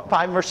chapter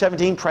 5 verse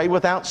 17, pray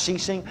without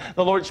ceasing.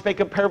 The Lord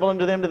spake a parable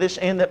unto them to this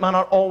end, that man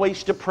ought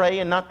always to pray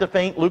and not to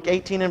faint. Luke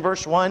 18 and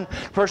verse 1.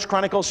 1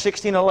 Chronicles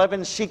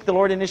 16:11, seek the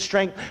Lord in his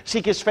strength.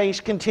 Seek his face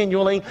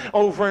continually,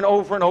 over and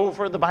over and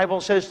over. The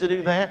Bible says to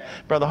do that.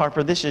 Brother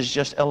Harper, this is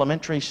just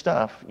elementary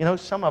stuff. You know,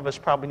 some of us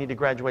probably need to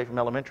graduate from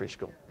elementary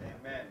school.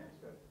 Amen.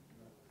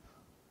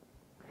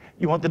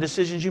 You want the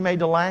decisions you made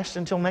to last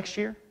until next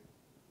year?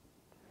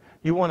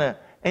 You want to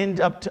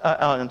end up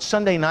on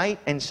Sunday night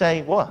and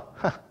say, well,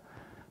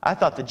 I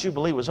thought the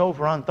Jubilee was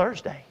over on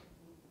Thursday.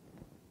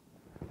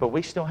 But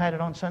we still had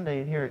it on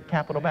Sunday here at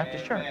Capitol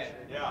Baptist Church.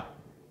 Yeah.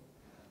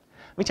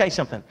 Let me tell you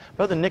something.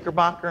 Brother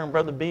Knickerbocker and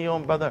Brother Beal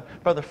and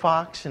Brother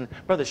Fox and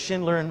Brother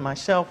Schindler and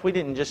myself, we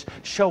didn't just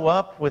show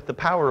up with the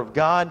power of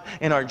God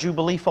in our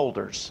Jubilee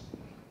folders.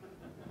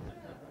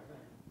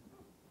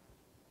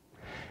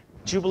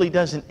 Jubilee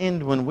doesn't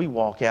end when we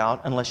walk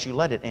out unless you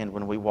let it end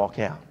when we walk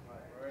out.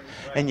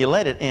 And you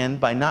let it end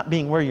by not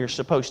being where you're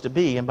supposed to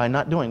be and by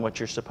not doing what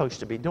you're supposed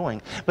to be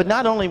doing. But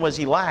not only was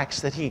he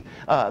lax that he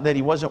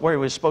wasn't where he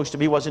was supposed to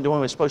be, wasn't doing what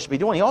he was supposed to be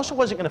doing, he also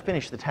wasn't going to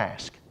finish the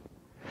task.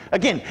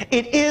 Again,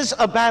 it is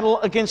a battle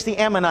against the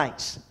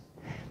Ammonites.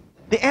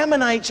 The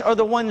Ammonites are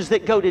the ones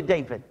that go to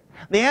David.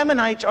 The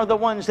Ammonites are the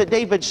ones that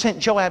David sent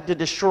Joab to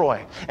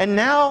destroy. And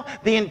now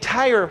the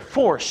entire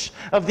force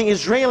of the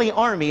Israeli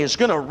army is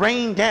going to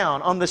rain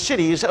down on the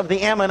cities of the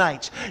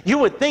Ammonites. You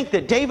would think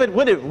that David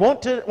would have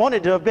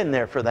wanted to have been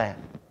there for that.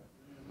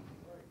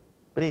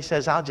 But he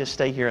says, I'll just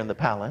stay here in the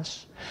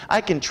palace. I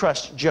can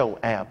trust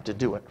Joab to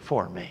do it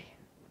for me.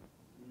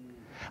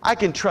 I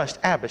can trust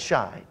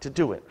Abishai to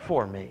do it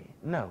for me.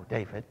 No,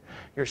 David,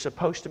 you're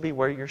supposed to be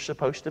where you're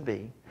supposed to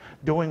be,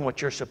 doing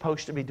what you're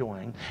supposed to be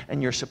doing,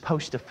 and you're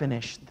supposed to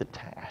finish the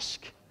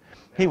task.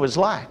 He was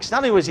lax. Not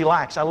only was he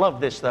lax, I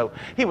love this though,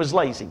 he was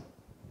lazy.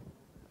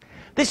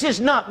 This is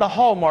not the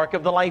hallmark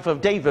of the life of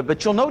David,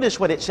 but you'll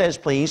notice what it says,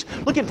 please.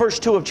 Look at verse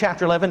 2 of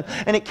chapter 11.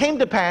 And it came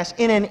to pass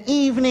in an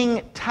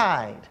evening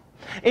tide.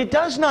 It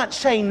does not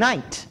say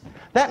night.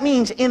 That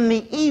means in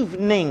the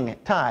evening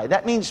tide.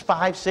 That means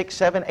 5, 6,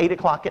 7, 8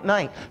 o'clock at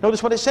night.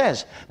 Notice what it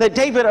says. That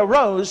David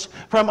arose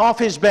from off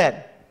his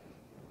bed.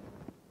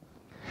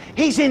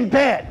 He's in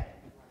bed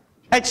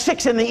at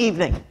 6 in the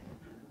evening.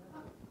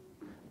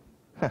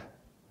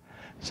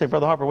 Say,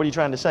 Brother Harper, what are you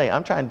trying to say?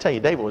 I'm trying to tell you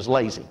David was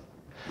lazy.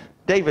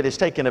 David is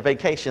taking a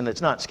vacation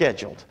that's not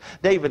scheduled.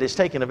 David is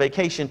taking a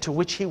vacation to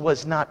which he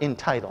was not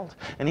entitled.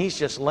 And he's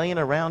just laying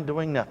around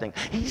doing nothing.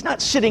 He's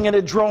not sitting at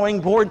a drawing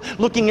board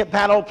looking at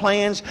battle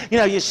plans. You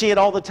know, you see it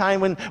all the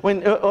time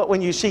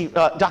when you see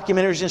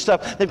documentaries and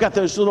stuff. They've got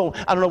those little,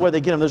 I don't know where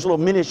they get them, those little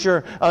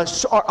miniature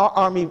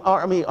army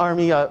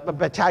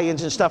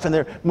battalions and stuff, and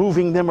they're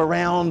moving them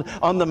around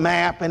on the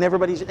map, and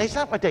everybody's, it's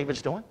not what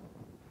David's doing.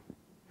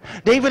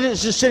 David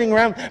is just sitting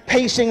around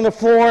pacing the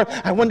floor.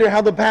 I wonder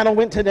how the battle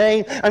went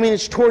today. I mean,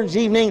 it's towards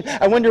evening.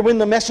 I wonder when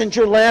the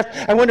messenger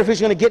left. I wonder if he's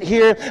going to get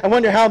here. I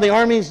wonder how the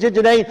armies did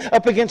today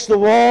up against the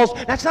walls.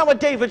 That's not what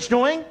David's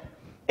doing.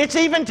 It's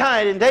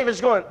eventide, and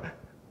David's going,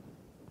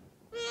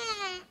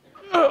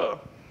 ugh.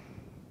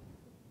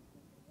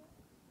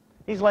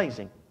 He's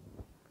lazy.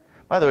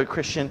 By the way,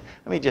 Christian,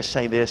 let me just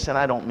say this, and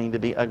I don't mean to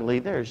be ugly.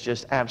 There's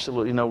just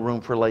absolutely no room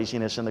for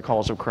laziness in the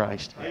cause of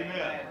Christ.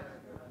 Amen.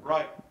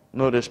 Right.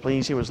 Notice,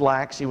 please, he was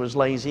lax, he was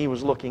lazy, he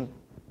was looking.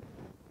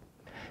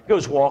 He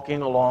goes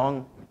walking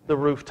along the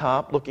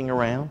rooftop, looking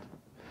around.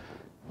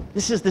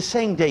 This is the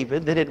same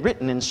David that had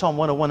written in Psalm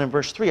 101 and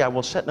verse 3, I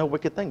will set no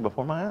wicked thing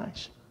before my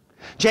eyes.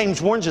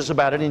 James warns us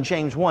about it in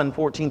James 1,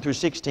 14 through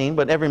 16.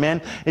 But every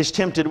man is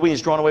tempted when he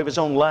is drawn away of his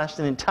own lust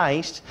and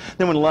enticed.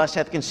 Then when lust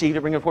hath conceived,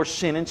 it bringeth forth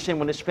sin, and sin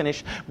when it is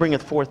finished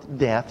bringeth forth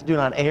death. Do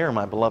not err,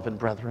 my beloved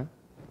brethren.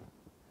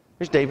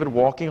 Here's David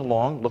walking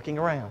along, looking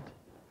around.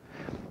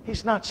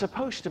 He's not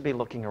supposed to be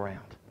looking around.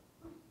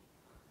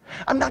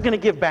 I'm not going to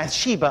give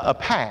Bathsheba a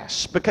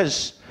pass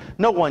because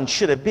no one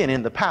should have been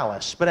in the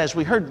palace. But as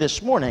we heard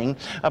this morning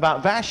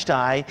about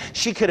Vashti,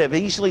 she could have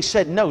easily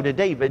said no to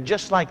David,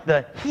 just like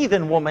the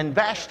heathen woman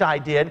Vashti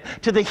did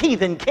to the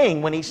heathen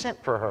king when he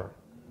sent for her.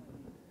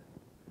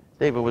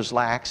 David was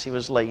lax, he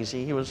was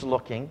lazy, he was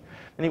looking,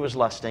 and he was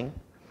lusting.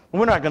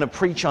 We're not going to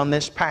preach on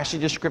this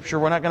passage of Scripture.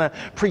 We're not going to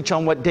preach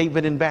on what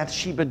David and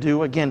Bathsheba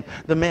do. Again,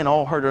 the men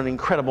all heard an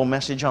incredible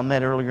message on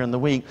that earlier in the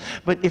week.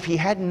 But if he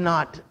had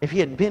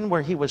been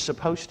where he was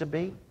supposed to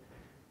be,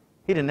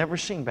 he'd have never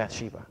seen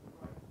Bathsheba.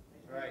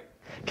 Right.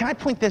 Can I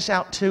point this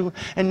out too?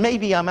 And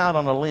maybe I'm out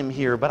on a limb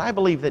here, but I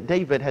believe that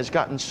David has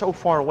gotten so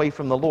far away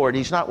from the Lord.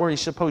 He's not where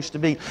he's supposed to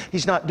be.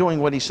 He's not doing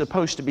what he's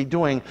supposed to be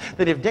doing.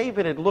 That if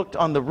David had looked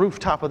on the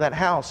rooftop of that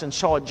house and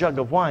saw a jug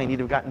of wine, he'd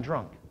have gotten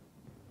drunk.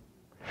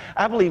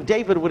 I believe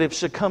David would have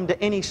succumbed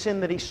to any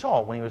sin that he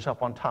saw when he was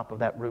up on top of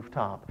that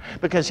rooftop,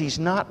 because he's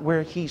not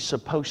where he's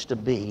supposed to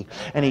be,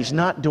 and he's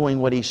not doing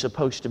what he's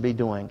supposed to be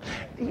doing.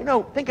 You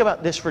know, think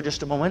about this for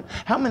just a moment.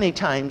 How many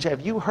times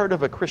have you heard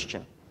of a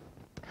Christian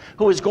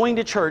who is going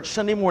to church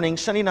Sunday morning,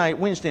 Sunday night,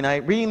 Wednesday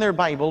night, reading their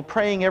Bible,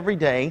 praying every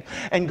day,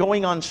 and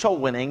going on soul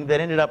winning,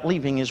 that ended up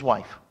leaving his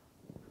wife?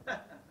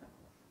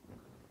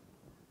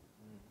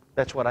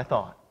 That's what I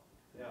thought.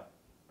 Yeah.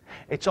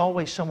 It's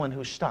always someone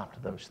who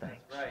stopped those things.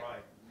 Right.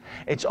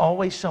 It's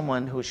always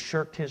someone who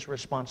shirked his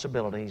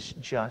responsibilities,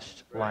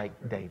 just like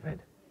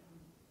David.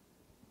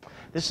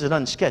 This is an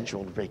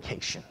unscheduled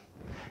vacation.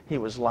 He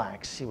was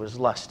lax, he was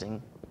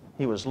lusting,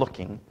 he was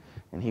looking,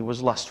 and he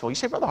was lustful. You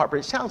say, Brother Harper,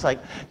 it sounds like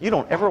you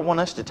don't ever want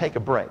us to take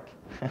a break.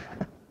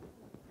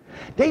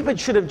 David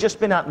should have just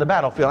been out in the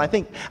battlefield.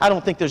 I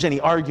don't think there's any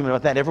argument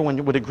about that.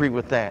 Everyone would agree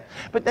with that.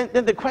 But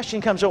then the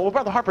question comes, well,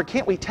 Brother Harper,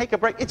 can't we take a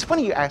break? It's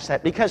funny you ask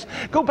that, because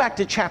go back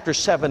to chapter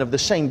 7 of the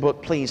same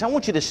book, please. I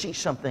want you to see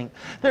something.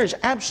 There's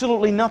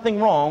absolutely nothing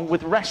wrong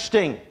with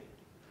resting.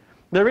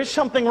 There is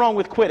something wrong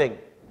with quitting.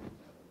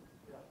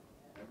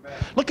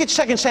 Look at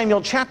 2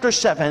 Samuel chapter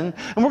 7,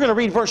 and we're going to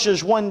read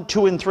verses 1,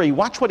 2, and 3.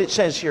 Watch what it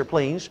says here,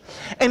 please.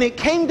 And it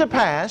came to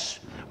pass,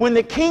 when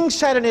the king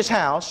sat in his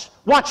house,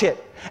 watch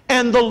it,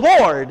 and the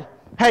Lord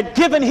had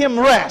given him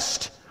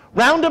rest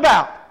round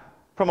about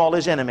from all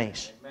his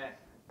enemies. Amen.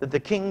 That the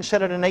king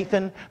said unto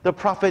Nathan the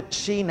prophet,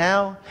 See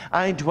now,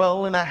 I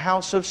dwell in a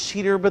house of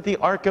cedar, but the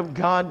ark of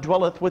God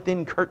dwelleth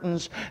within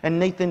curtains. And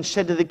Nathan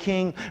said to the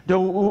king,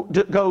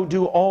 Go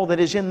do all that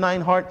is in thine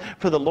heart,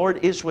 for the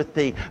Lord is with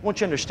thee. I want you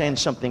to understand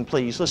something,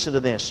 please. Listen to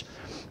this.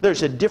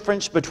 There's a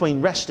difference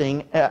between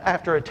resting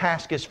after a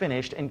task is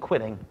finished and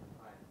quitting.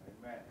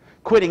 Amen.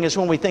 Quitting is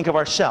when we think of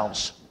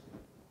ourselves.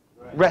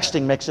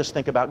 Resting makes us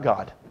think about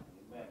God.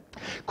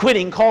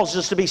 Quitting causes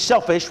us to be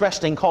selfish.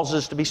 Resting causes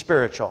us to be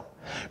spiritual.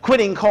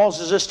 Quitting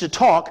causes us to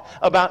talk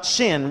about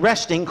sin.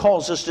 Resting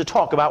causes us to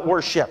talk about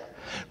worship.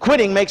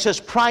 Quitting makes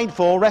us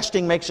prideful.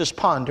 Resting makes us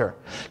ponder.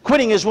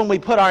 Quitting is when we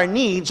put our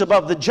needs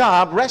above the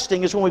job.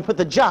 Resting is when we put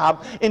the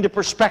job into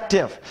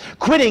perspective.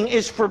 Quitting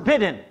is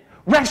forbidden.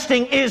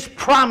 Resting is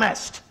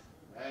promised.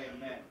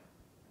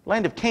 The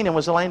land of Canaan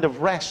was a land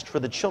of rest for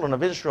the children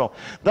of Israel.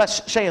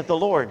 Thus saith the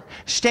Lord,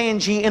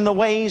 Stand ye in the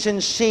ways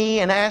and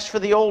see, and ask for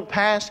the old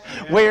path,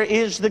 where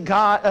is the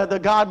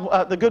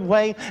good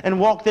way, and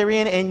walk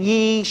therein, and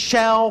ye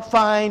shall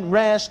find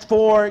rest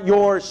for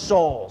your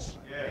souls.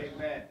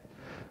 Amen.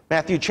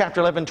 Matthew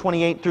chapter 11,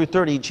 28 through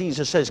 30,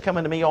 Jesus says, Come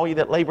unto me, all ye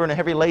that labor and are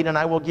heavy laden, and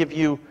I will give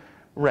you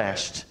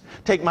rest.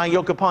 Take my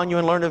yoke upon you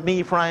and learn of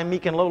me, for I am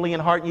meek and lowly in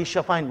heart. Ye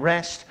shall find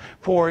rest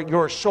for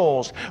your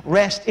souls.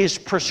 Rest is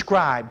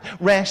prescribed.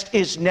 Rest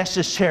is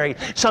necessary.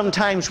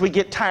 Sometimes we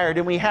get tired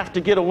and we have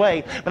to get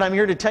away. But I'm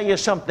here to tell you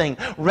something.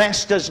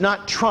 Rest does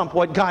not trump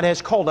what God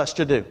has called us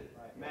to do.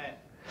 Amen.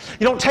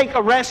 You don't take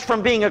a rest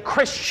from being a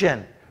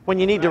Christian when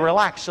you need to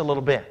relax a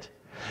little bit.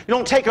 You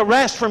don't take a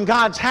rest from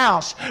God's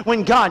house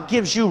when God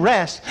gives you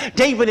rest.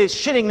 David is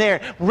sitting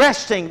there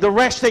resting, the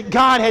rest that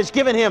God has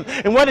given him.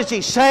 And what does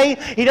he say?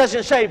 He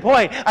doesn't say,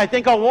 boy, I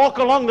think I'll walk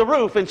along the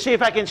roof and see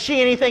if I can see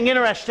anything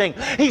interesting.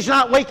 He's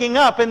not waking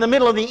up in the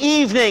middle of the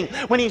evening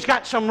when he's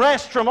got some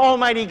rest from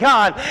Almighty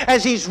God.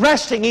 As he's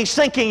resting, he's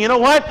thinking, you know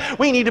what?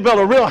 We need to build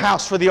a real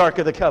house for the Ark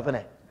of the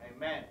Covenant.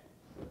 Amen.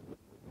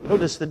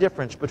 Notice the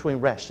difference between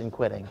rest and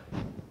quitting.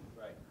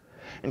 Right.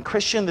 And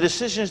Christian, the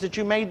decisions that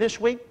you made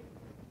this week,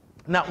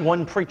 not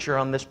one preacher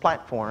on this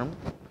platform,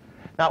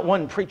 not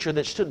one preacher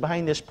that stood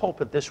behind this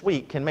pulpit this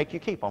week can make you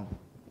keep them.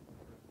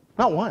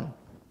 Not one.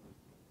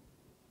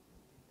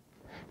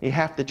 You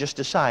have to just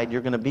decide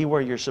you're going to be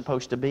where you're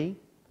supposed to be,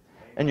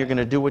 and you're going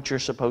to do what you're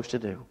supposed to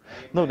do.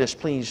 Notice,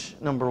 please,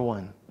 number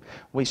one,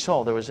 we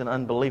saw there was an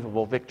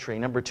unbelievable victory.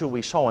 Number two,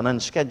 we saw an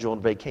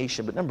unscheduled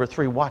vacation. But number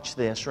three, watch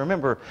this.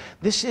 Remember,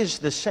 this is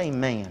the same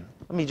man.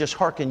 Let me just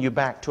hearken you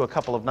back to a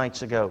couple of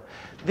nights ago.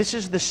 This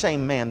is the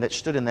same man that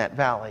stood in that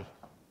valley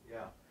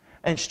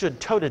and stood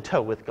toe-to-toe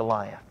with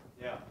Goliath.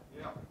 Yeah.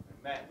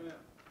 Amen.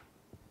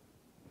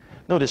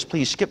 Notice,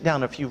 please, skip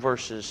down a few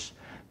verses.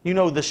 You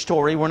know the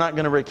story. We're not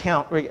going to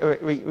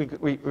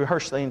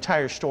rehearse the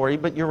entire story,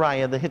 but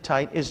Uriah the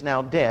Hittite is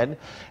now dead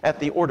at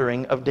the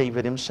ordering of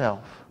David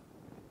himself.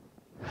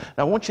 Now,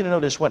 I want you to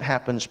notice what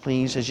happens,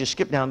 please, as you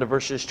skip down to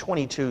verses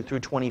 22 through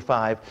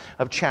 25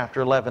 of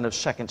chapter 11 of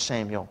 2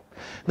 Samuel.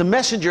 The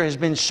messenger has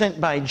been sent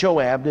by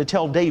Joab to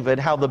tell David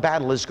how the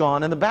battle has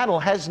gone, and the battle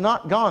has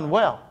not gone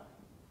well.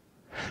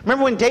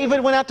 Remember when David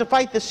went out to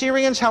fight the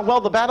Syrians, how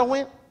well the battle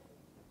went?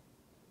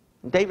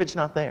 David's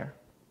not there.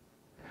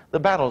 The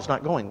battle's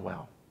not going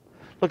well.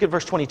 Look at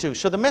verse 22.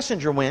 So the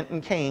messenger went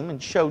and came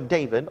and showed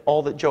David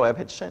all that Joab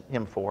had sent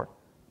him for.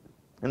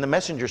 And the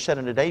messenger said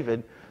unto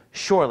David,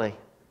 surely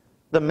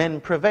the men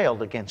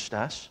prevailed against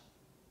us,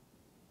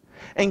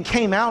 and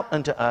came out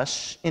unto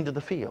us into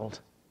the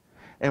field.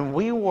 And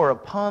we were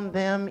upon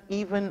them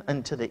even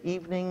unto the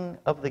evening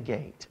of the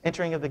gate.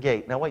 Entering of the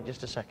gate. Now wait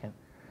just a second.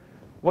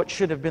 What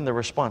should have been the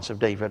response of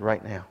David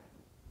right now?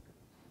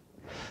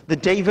 The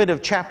David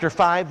of chapter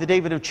 5, the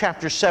David of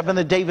chapter 7,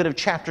 the David of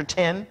chapter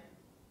 10.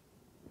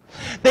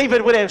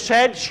 David would have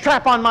said,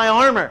 strap on my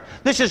armor.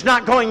 This is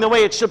not going the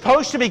way it's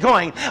supposed to be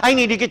going. I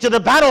need to get to the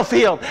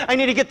battlefield. I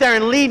need to get there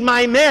and lead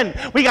my men.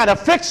 We got to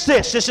fix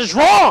this. This is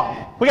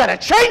wrong. We got to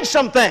change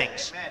some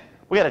things. Amen.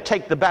 We got to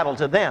take the battle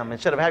to them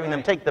instead of having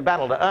them take the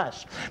battle to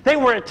us. They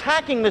were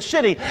attacking the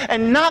city,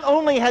 and not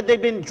only had they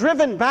been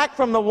driven back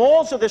from the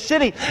walls of the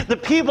city, the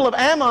people of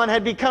Ammon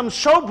had become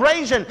so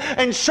brazen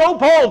and so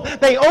bold,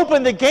 they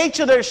opened the gates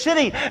of their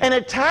city and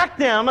attacked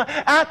them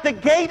at the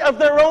gate of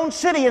their own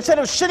city. Instead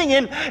of sitting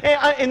in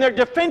their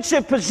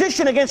defensive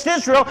position against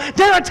Israel,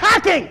 they're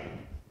attacking.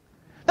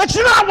 That's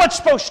not what's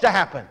supposed to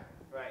happen.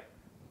 Right.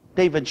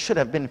 David should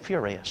have been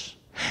furious.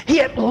 He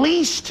at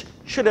least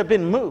should have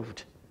been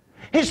moved.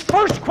 His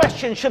first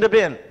question should have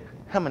been,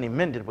 how many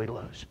men did we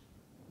lose?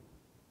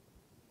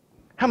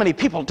 How many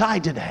people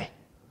died today?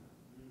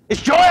 Is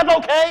Joab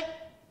okay?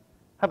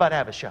 How about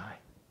Abishai?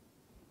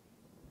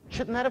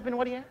 Shouldn't that have been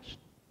what he asked?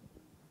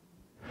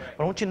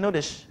 But I want you to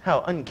notice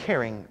how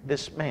uncaring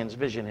this man's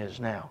vision is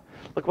now.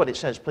 Look what it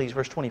says, please,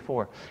 verse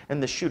 24.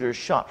 And the shooters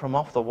shot from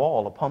off the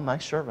wall upon thy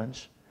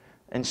servants,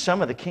 and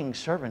some of the king's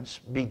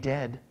servants be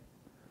dead.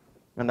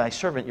 And thy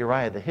servant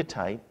Uriah the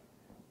Hittite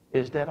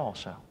is dead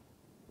also.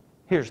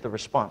 Here's the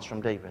response from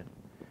David.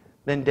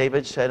 Then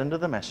David said unto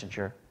the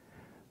messenger,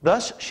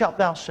 thus shalt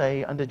thou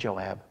say unto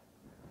Joab,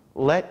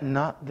 let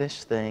not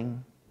this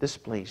thing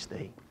displease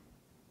thee.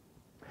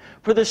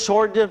 For the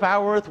sword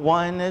devoureth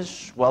one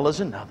as well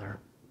as another.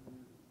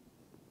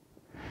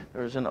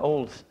 There's an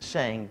old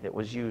saying that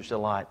was used a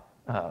lot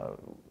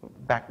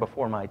back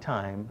before my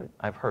time, but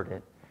I've heard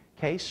it.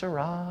 Que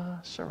sera,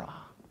 sera.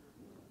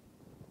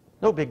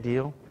 No big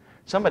deal.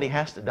 Somebody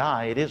has to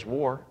die. It is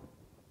war.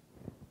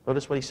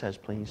 Notice what he says,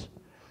 please.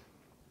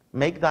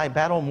 Make thy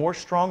battle more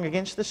strong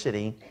against the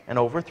city, and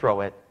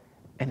overthrow it,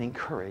 and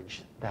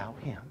encourage thou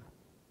him.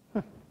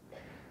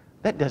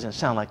 That doesn't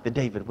sound like the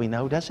David we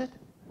know, does it?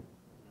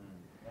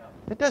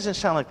 It doesn't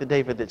sound like the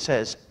David that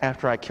says,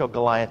 after I kill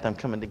Goliath, I'm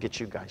coming to get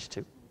you guys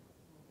too.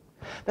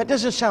 That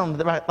doesn't sound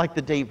like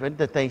the David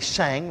that they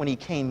sang when he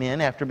came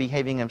in after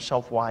behaving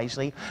himself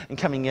wisely and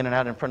coming in and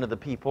out in front of the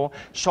people.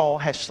 Saul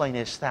has slain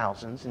his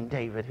thousands, and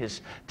David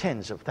his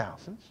tens of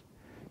thousands.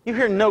 You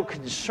hear no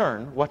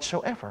concern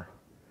whatsoever.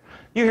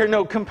 You hear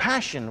no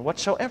compassion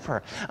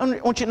whatsoever. I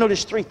want you to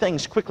notice three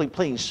things quickly,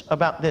 please,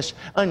 about this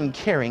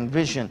uncaring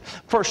vision.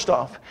 First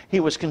off, he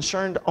was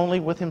concerned only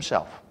with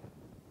himself.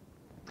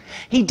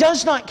 He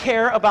does not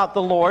care about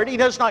the Lord. He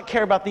does not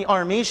care about the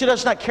armies. He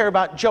does not care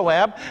about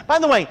Joab. By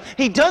the way,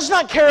 he does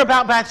not care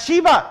about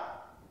Bathsheba.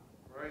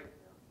 Right.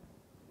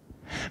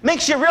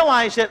 Makes you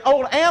realize that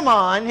old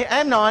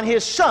Amnon,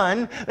 his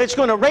son, that's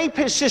going to rape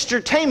his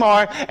sister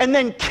Tamar and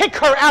then kick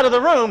her out of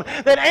the room,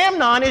 that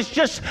Amnon is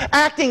just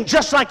acting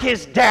just like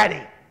his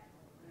daddy.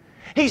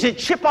 He's a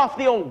chip off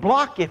the old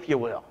block, if you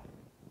will.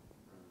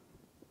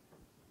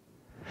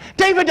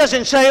 David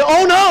doesn't say,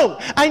 oh no,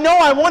 I know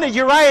I wanted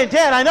Uriah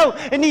dead. I know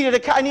I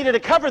needed to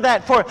cover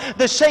that for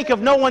the sake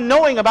of no one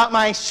knowing about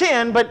my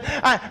sin, but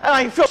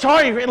I feel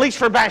sorry at least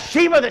for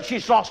Bathsheba that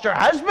she's lost her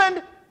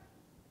husband.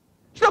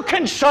 There's no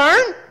concern.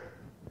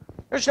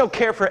 There's no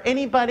care for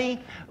anybody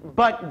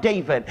but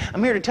David.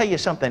 I'm here to tell you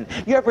something.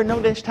 You ever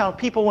noticed how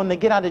people, when they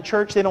get out of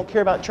church, they don't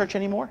care about church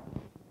anymore?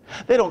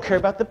 They don't care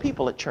about the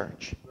people at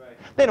church. Right.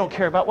 They don't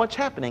care about what's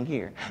happening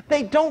here.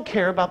 They don't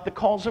care about the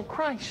calls of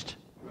Christ.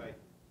 Right.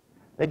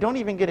 They don't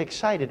even get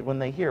excited when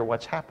they hear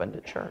what's happened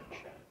at church.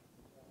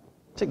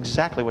 It's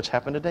exactly what's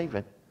happened to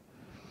David.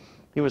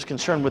 He was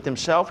concerned with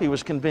himself. He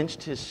was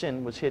convinced his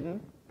sin was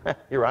hidden.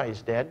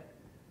 Uriah's dead.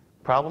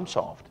 Problem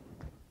solved.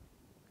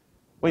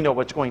 We know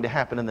what's going to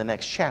happen in the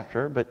next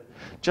chapter, but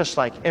just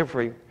like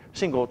every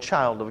single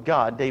child of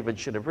God, David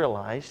should have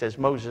realized, as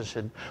Moses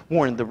had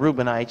warned the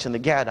Reubenites and the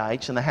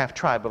Gadites and the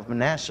half-tribe of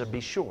Manasseh,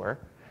 be sure,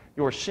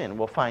 your sin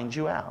will find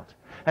you out.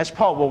 As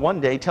Paul will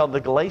one day tell the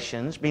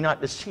Galatians, be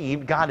not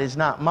deceived, God is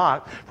not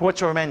mocked, for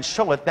whatsoever man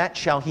soweth, that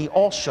shall he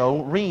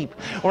also reap.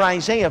 Or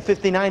Isaiah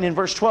 59 and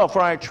verse 12,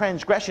 for our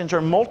transgressions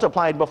are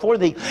multiplied before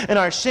thee, and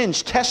our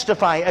sins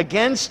testify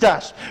against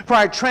us. For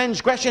our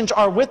transgressions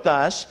are with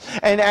us,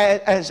 and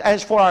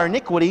as for our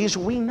iniquities,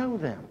 we know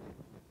them.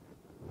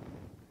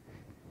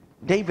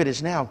 David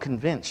is now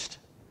convinced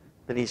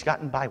that he's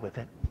gotten by with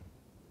it.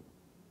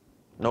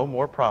 No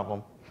more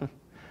problem.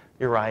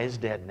 Uriah is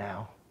dead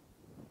now.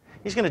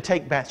 He's going to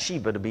take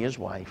Bathsheba to be his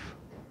wife.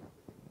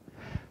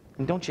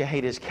 And don't you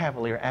hate his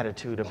cavalier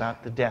attitude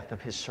about the death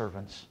of his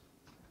servants?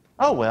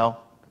 Oh,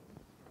 well,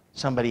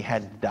 somebody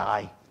had to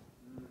die.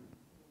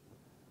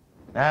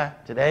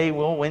 Today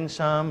we'll win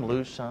some,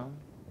 lose some.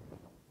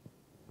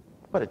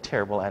 What a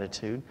terrible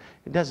attitude.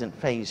 It doesn't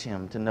faze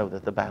him to know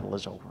that the battle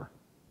is over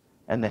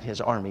and that his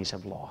armies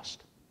have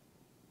lost.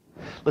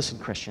 Listen,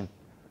 Christian,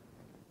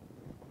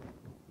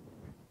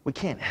 we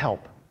can't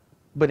help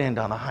but end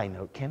on a high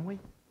note, can we?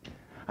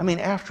 I mean,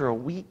 after a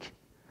week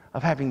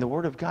of having the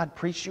Word of God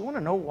preached, you want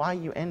to know why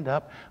you end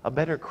up a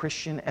better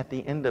Christian at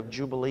the end of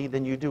Jubilee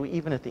than you do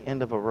even at the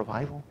end of a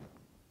revival?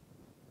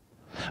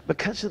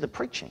 Because of the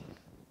preaching.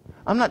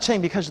 I'm not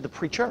saying because of the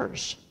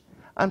preachers.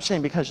 I'm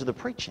saying because of the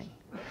preaching.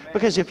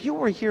 Because if you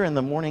were here in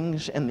the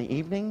mornings and the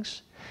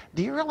evenings,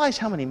 do you realize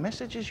how many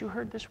messages you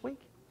heard this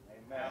week?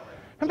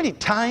 How many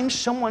times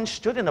someone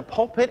stood in a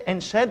pulpit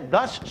and said,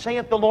 thus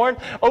saith the Lord,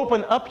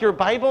 open up your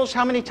Bibles?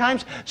 How many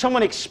times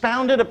someone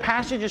expounded a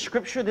passage of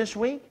Scripture this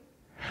week?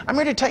 I'm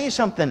here to tell you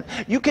something.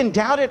 You can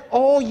doubt it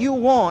all you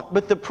want,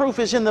 but the proof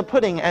is in the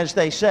pudding, as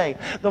they say.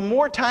 The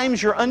more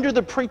times you're under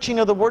the preaching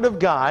of the Word of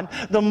God,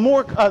 the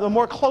more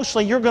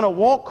closely you're going to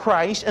walk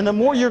Christ, and the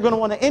more you're going to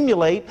want to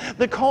emulate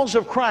the calls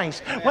of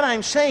Christ. Amen. What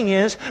I'm saying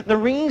is, the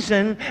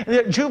reason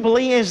that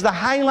Jubilee is the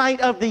highlight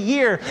of the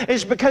year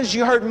is because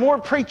you heard more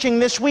preaching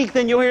this week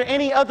than you hear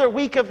any other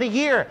week of the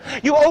year.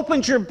 You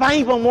opened your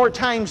Bible more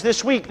times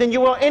this week than you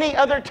will any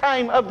other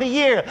time of the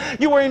year.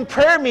 You were in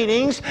prayer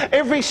meetings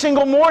every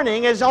single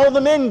morning as all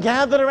the men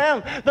gathered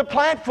around the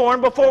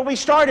platform before we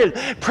started.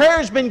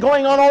 Prayer's been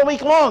going on all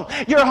week long.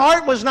 Your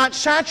heart was not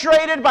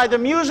saturated by the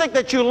music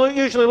that you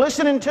usually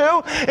listening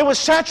to. It was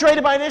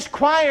saturated by this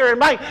choir and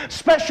by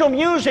special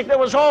music that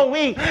was all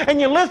week.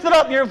 And you lifted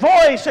up your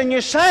voice and you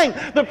sang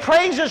the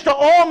praises to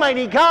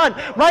Almighty God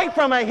right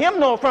from a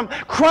hymnal, from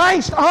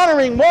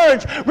Christ-honoring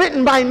words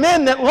written by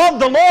men that love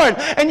the Lord.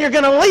 And you're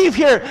going to leave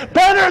here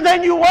better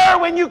than you were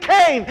when you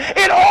came.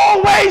 It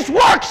always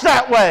works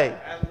that way.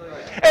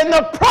 And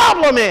the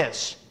problem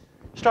is,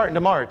 starting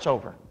tomorrow, it's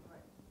over.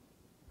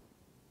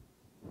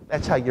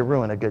 That's how you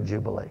ruin a good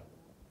Jubilee.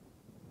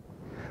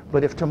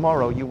 But if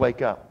tomorrow you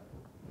wake up,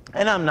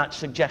 and I'm not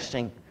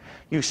suggesting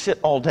you sit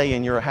all day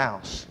in your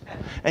house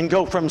and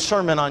go from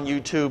sermon on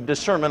YouTube to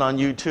sermon on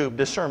YouTube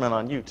to sermon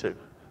on YouTube.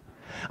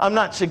 I'm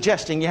not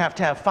suggesting you have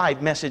to have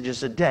 5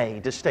 messages a day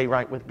to stay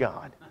right with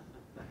God.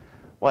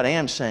 What I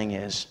am saying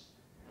is,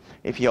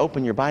 if you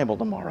open your Bible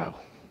tomorrow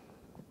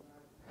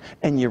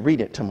and you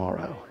read it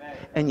tomorrow,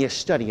 and you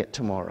study it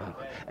tomorrow,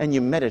 and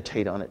you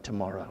meditate on it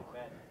tomorrow,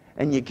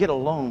 and you get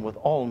alone with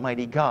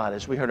Almighty God,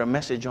 as we heard a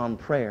message on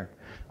prayer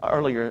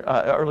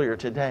earlier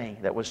today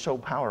that was so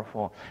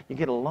powerful. You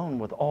get alone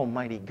with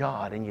Almighty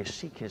God, and you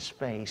seek His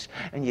face,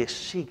 and you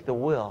seek the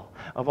will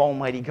of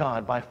Almighty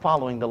God by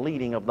following the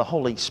leading of the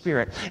Holy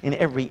Spirit in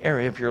every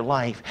area of your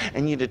life,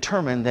 and you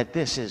determine that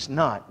this is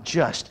not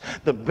just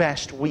the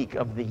best week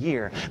of the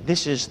year.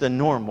 This is the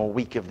normal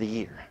week of the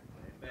year.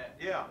 Amen.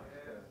 Yeah.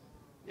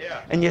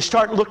 Yeah. And you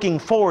start looking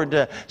forward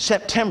to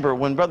September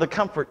when Brother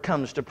Comfort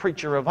comes to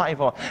preach a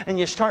revival. And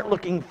you start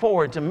looking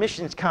forward to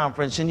missions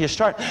conference. And you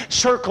start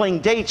circling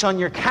dates on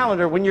your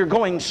calendar when you're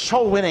going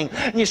soul winning.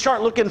 And you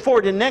start looking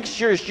forward to next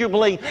year's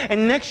Jubilee.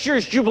 And next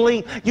year's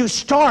Jubilee, you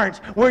start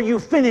where you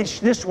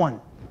finish this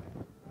one.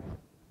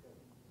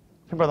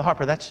 Say, Brother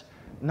Harper, that's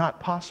not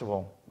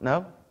possible.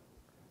 No.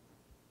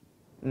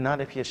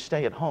 Not if you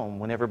stay at home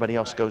when everybody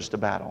else goes to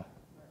battle.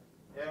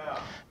 Yeah.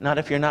 Not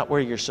if you're not where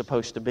you're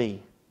supposed to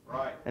be.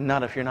 Right. And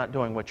not if you're not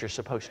doing what you're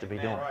supposed to be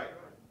doing. Right.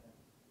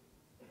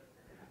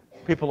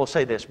 People will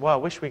say this, well, I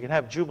wish we could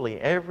have Jubilee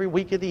every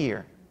week of the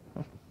year.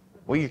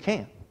 Well, you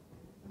can.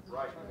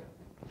 Right.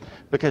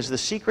 Because the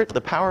secret,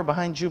 the power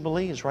behind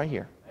Jubilee is right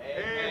here.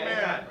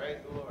 Amen. Praise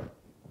the Lord.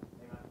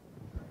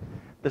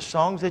 The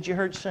songs that you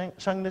heard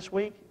sung this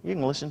week, you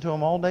can listen to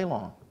them all day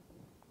long.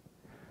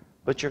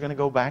 But you're going to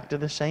go back to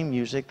the same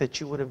music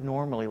that you would have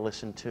normally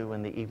listened to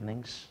in the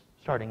evenings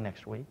starting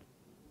next week.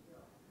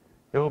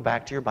 You'll go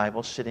back to your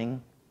Bible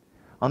sitting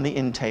on the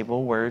end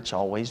table where it's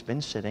always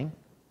been sitting.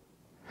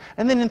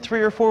 And then in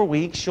 3 or 4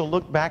 weeks, you'll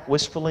look back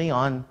wistfully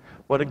on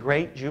what a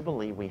great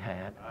Jubilee we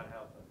had.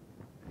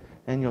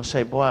 And you'll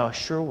say, boy, I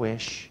sure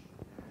wish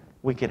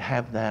we could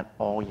have that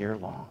all year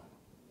long.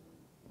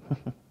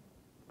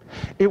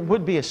 It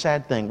would be a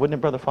sad thing, wouldn't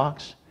it, Brother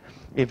Fox,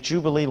 if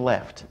Jubilee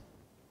left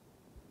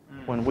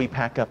when we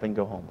pack up and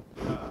go home?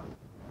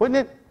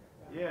 Wouldn't it?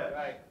 Yes.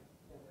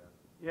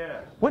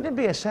 Yes. Wouldn't it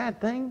be a sad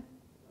thing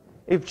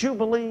if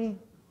Jubilee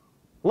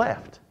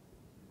left?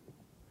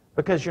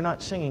 Because you're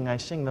not singing, I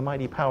sing the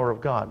mighty power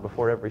of God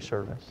before every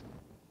service.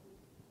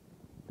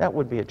 That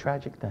would be a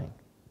tragic thing.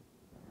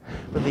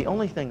 But the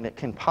only thing that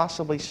can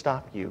possibly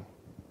stop you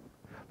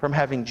from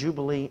having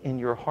Jubilee in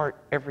your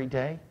heart every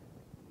day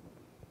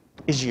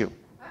is you.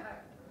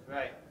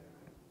 Right.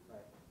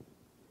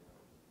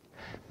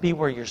 Be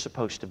where you're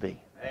supposed to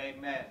be.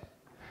 Amen.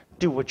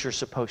 Do what you're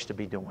supposed to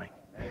be doing.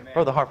 Amen.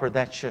 Brother Harper,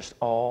 that's just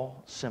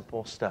all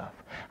simple stuff.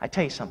 I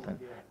tell you something.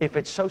 If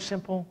it's so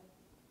simple,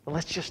 well,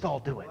 let's just all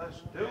do it.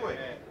 Let's do it.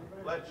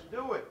 Let's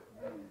do it.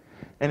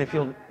 And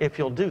if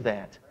you'll do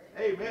that,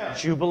 Amen.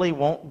 Jubilee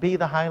won't be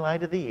the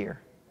highlight of the year.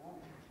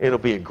 It'll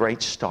be a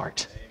great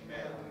start.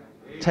 Amen.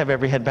 Let's have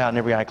every head bowed and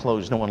every eye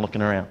closed, no one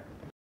looking around.